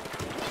Dio-sama!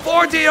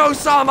 For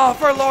Dio-sama!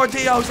 For Lord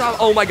Dio-sama!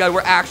 Oh my god, we're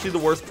actually the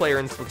worst player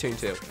in Splatoon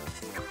 2.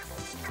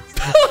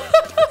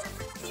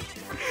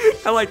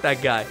 I like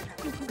that guy.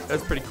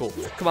 That's pretty cool.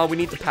 Come on, we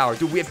need the power.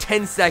 Dude, we have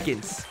 10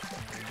 seconds.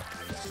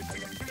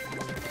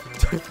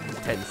 10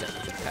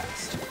 seconds have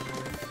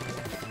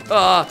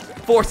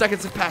passed. 4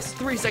 seconds have passed.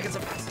 3 seconds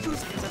have passed. 2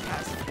 seconds have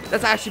passed.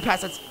 That's actually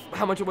passed. That's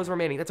how much it was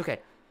remaining. That's okay.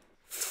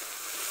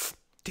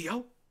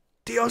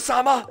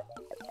 Dio-sama?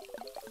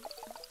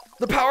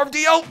 The power of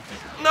Dio?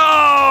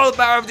 No, the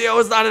power of Dio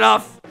is not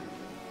enough.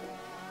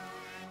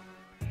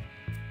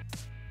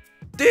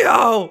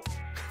 Dio!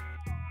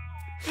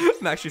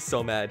 I'm actually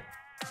so mad.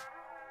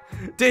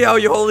 Dio,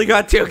 you only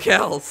got 2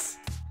 kills.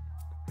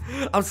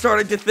 I'm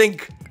starting to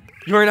think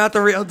you're not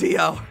the real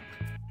Dio.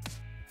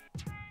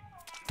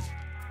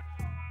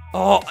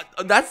 Oh,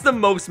 that's the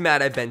most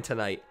mad I've been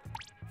tonight.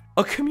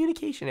 A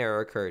communication error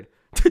occurred.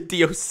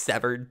 Dio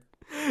severed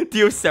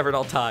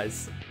all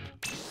ties.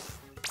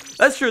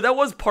 That's true. That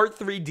was part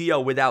 3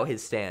 Dio without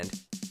his stand.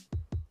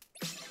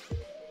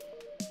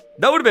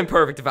 That would have been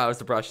perfect if I was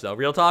the brush, though.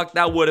 Real talk,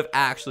 that would have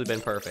actually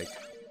been perfect.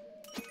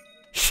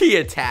 She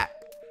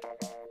attacked.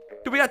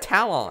 Dude, we got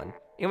Talon.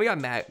 And we got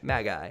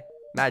Magi.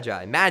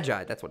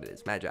 That's what it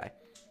is. Magi.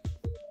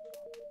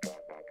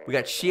 We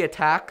got She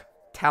Attack,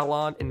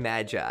 Talon, and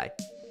Magi.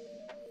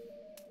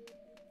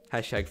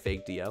 Hashtag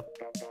fake Dio.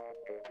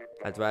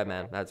 That's right,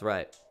 man. That's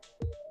right.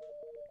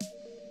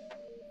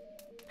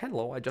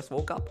 Hello, I just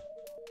woke up.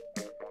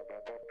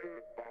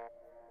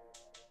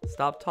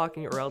 Stop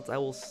talking or else I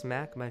will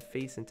smack my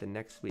face into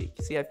next week.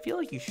 See, I feel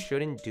like you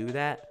shouldn't do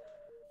that,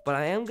 but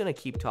I am gonna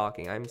keep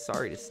talking. I'm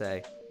sorry to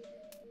say.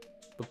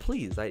 But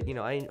please, I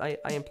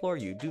implore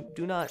you,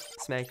 do not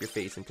smack your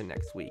face into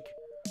next week.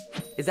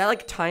 Is that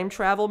like time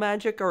travel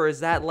magic, or is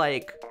that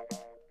like,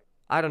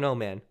 I don't know,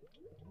 man.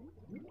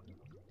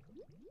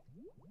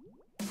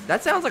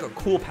 That sounds like a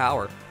cool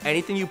power.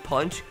 Anything you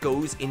punch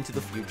goes into the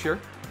future.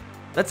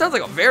 That sounds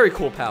like a very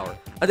cool power.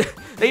 Then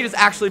you just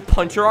actually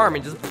punch your arm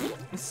and just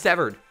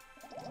severed.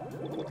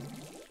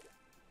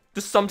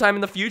 Just sometime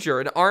in the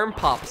future, an arm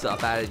pops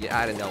up out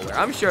of nowhere.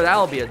 I'm sure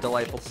that'll be a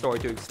delightful story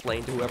to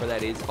explain to whoever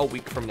that is a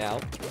week from now.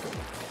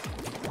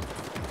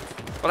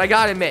 But I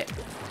gotta admit,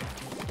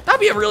 that'd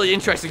be a really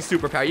interesting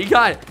superpower. You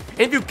got it.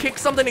 And if you kick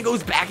something, it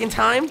goes back in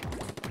time.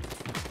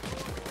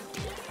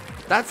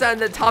 That's in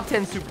the top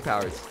 10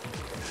 superpowers.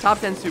 Top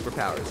 10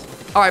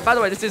 superpowers. All right, by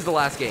the way, this is the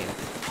last game.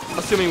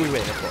 Assuming we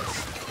win, of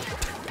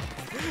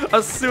course.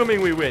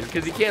 Assuming we win,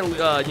 because you can't, do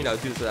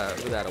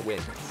this without a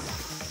win.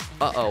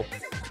 Uh-oh.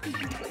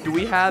 Do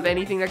we have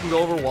anything that can go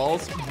over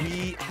walls?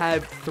 We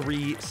have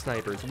 3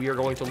 snipers. We are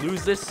going to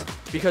lose this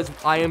because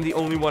I am the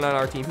only one on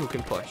our team who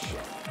can push.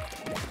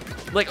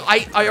 Like,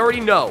 I already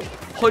know,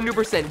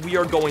 100% we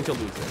are going to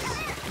lose this.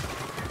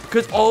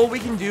 Because all we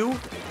can do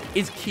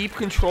is keep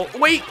control.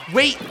 Wait.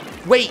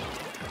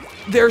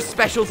 Their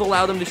specials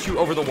allow them to shoot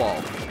over the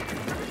wall.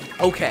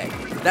 Okay,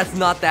 that's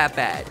not that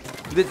bad.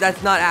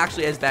 That's not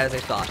actually as bad as I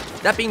thought.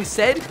 That being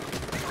said,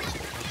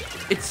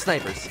 it's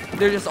snipers.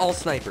 They're just all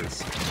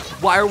snipers.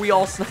 Why are we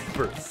all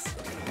snipers?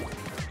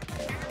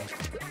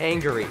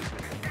 Angry.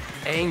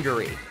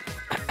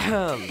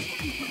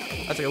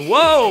 That's like,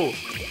 whoa!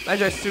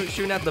 Imagine I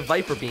shooting at the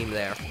Viper Beam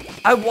there.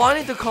 I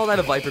wanted to call that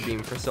a Viper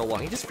Beam for so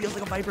long. It just feels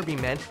like a Viper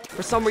Beam, man.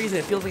 For some reason,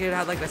 it feels like it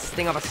had like the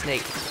sting of a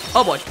snake.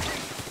 Oh boy.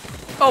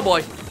 Oh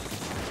boy.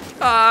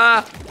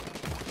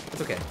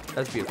 It's okay.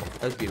 That's beautiful.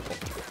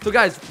 So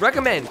guys,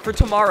 recommend for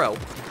tomorrow,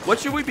 what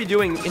should we be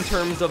doing in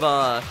terms of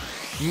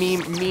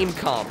meme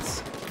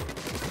comps?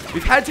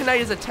 We've had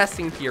tonight as a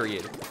testing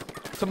period.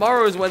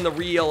 Tomorrow is when the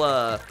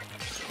real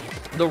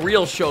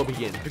show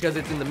begins, because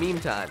it's in the meme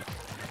time.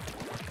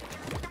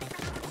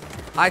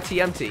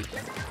 ITMT.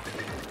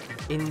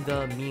 In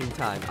the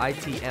meantime,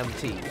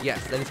 ITMT.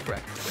 Yes, that is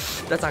correct.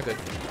 That's not good.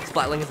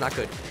 Splatling is not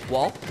good.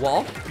 Wall,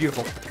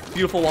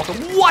 beautiful wall.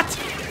 What?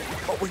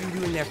 What were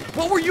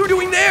you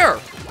doing there?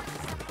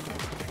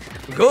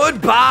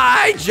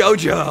 Goodbye,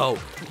 JoJo.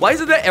 Why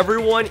is it that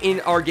everyone in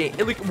our game,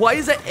 like, why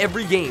is it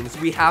every games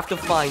we have to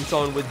find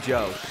someone with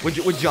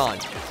with John?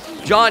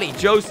 Johnny,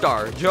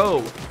 Joestar,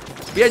 Joe.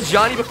 We had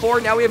Johnny before,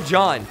 now we have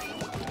John.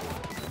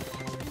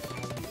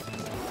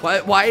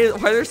 Why are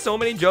there so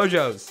many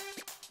JoJos?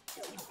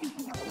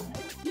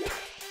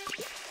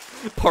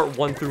 Part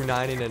 1 through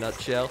 9 in a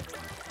nutshell.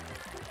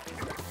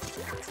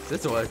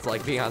 This is what it's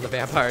like being on the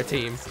vampire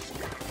team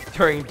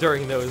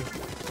during those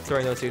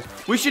series.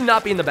 We should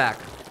not be in the back.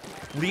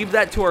 Leave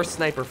that to our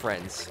sniper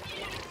friends,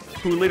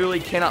 who literally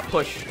cannot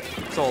push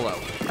solo.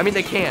 I mean,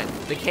 they can.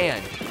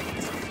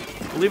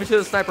 Leave it to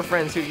the sniper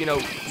friends who,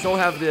 don't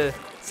have the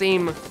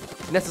same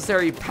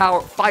necessary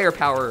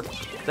firepower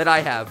that I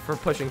have for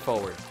pushing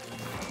forward.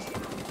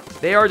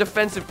 They are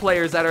defensive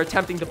players that are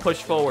attempting to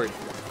push forward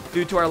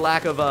due to our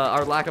lack of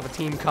a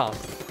team comp.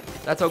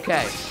 That's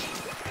okay.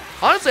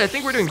 Honestly, I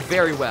think we're doing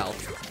very well.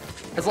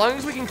 As long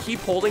as we can keep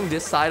holding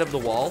this side of the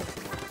wall,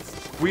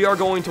 we are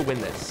going to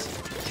win this.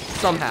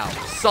 Somehow.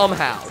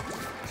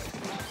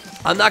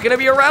 I'm not going to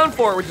be around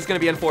for it, which is going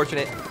to be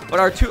unfortunate. But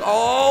our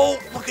oh,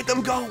 look at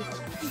them go.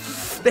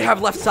 They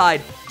have left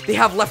side. They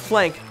have left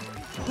flank.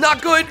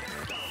 Not good.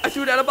 I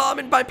threw down a bomb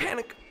and by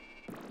panic.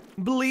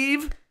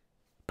 Believe.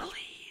 I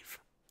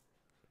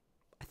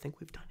think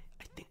we've done it.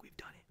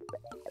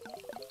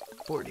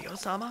 For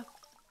Dio-sama.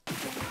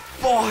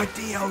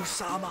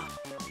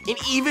 An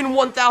even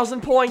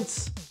 1,000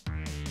 points.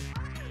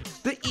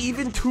 The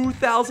even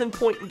 2,000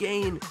 point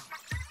gain.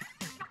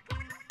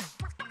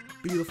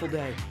 Beautiful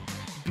day.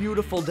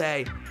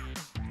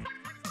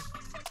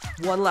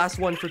 One last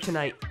one for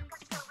tonight.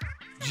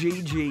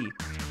 GG.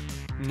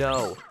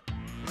 No.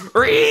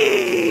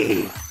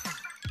 I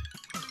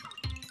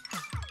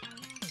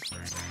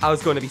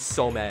was going to be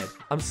so mad.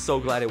 I'm so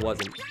glad it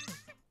wasn't.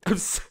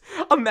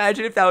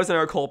 Imagine if that was in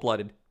our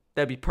cold-blooded.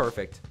 That'd be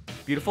perfect.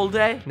 Beautiful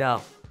day?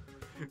 No.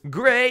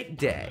 Great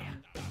day.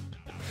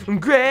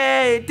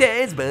 Great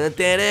days. I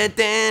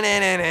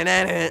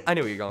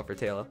knew what you were going for,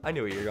 Taylor.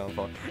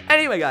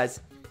 Anyway,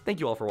 guys, thank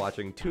you all for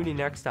watching. Tune in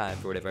next time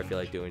for whatever I feel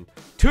like doing.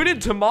 Tune in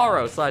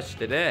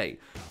tomorrow/today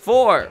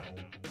for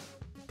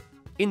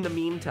In the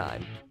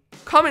Meantime.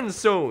 Coming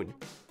soon.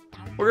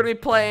 We're going to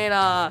be playing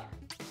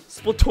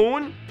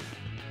Splatoon.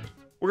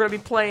 We're going to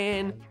be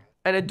playing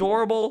an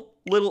adorable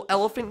little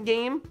elephant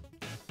game.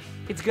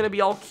 It's going to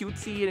be all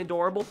cutesy and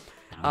adorable.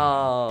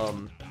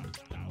 And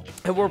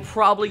we're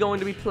probably going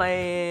to be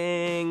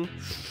playing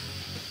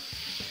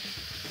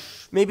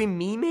maybe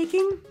me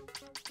making?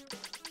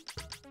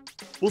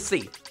 We'll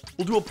see.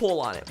 We'll do a poll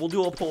on it.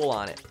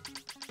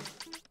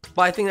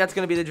 But I think that's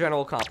going to be the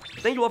general comp.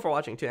 Thank you all for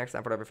watching. Till next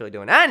time for whatever I feel like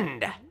doing.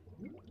 And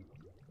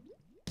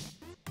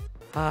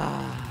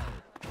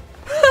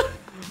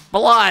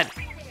blood.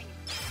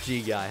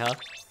 G guy, huh?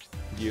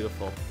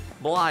 Beautiful.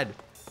 Blood.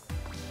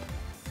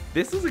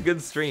 This is a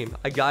good stream.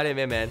 I got him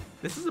in, man.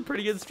 This is a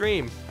pretty good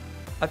stream.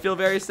 I feel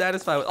very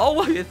satisfied with.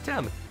 Oh, it's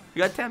Tem. We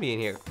got Temmy in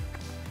here.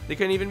 They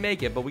couldn't even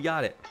make it, but we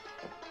got it.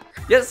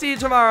 Yeah, see you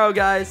tomorrow,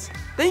 guys.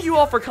 Thank you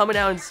all for coming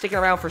out and sticking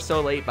around for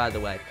so late, by the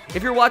way.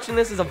 If you're watching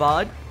this as a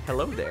VOD,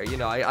 hello there. You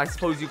know, I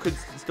suppose you could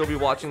still be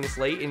watching this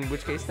late, in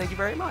which case, thank you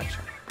very much.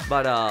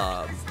 But,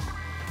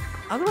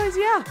 otherwise,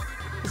 yeah.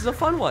 This is a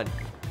fun one.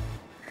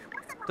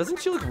 Doesn't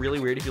she look really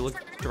weird if you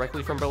look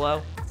directly from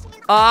below?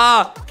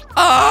 Ah!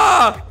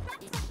 Ah!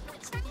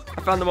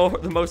 I found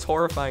the most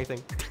horrifying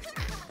thing.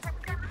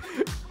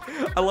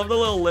 I love the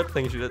little lip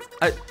thing she does.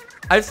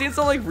 I've seen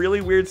some, like,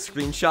 really weird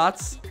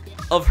screenshots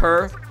of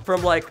her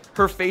from, like,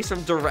 her face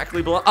from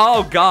directly below.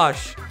 Oh,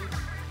 gosh.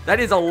 That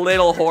is a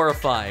little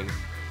horrifying.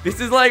 This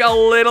is, like, a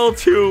little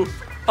too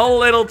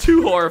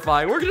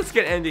horrifying. We're just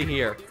gonna end it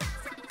here.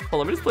 Hold on,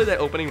 let me just play that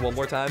opening one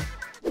more time.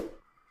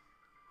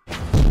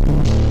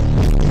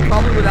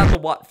 Probably without the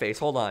what face.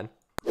 Hold on.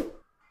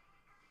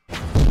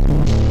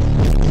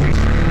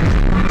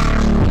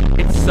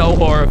 It's so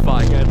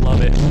horrifying. I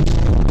love it.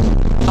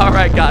 All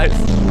right, guys.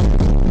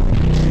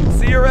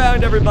 See you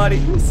around, everybody.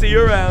 See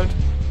you around.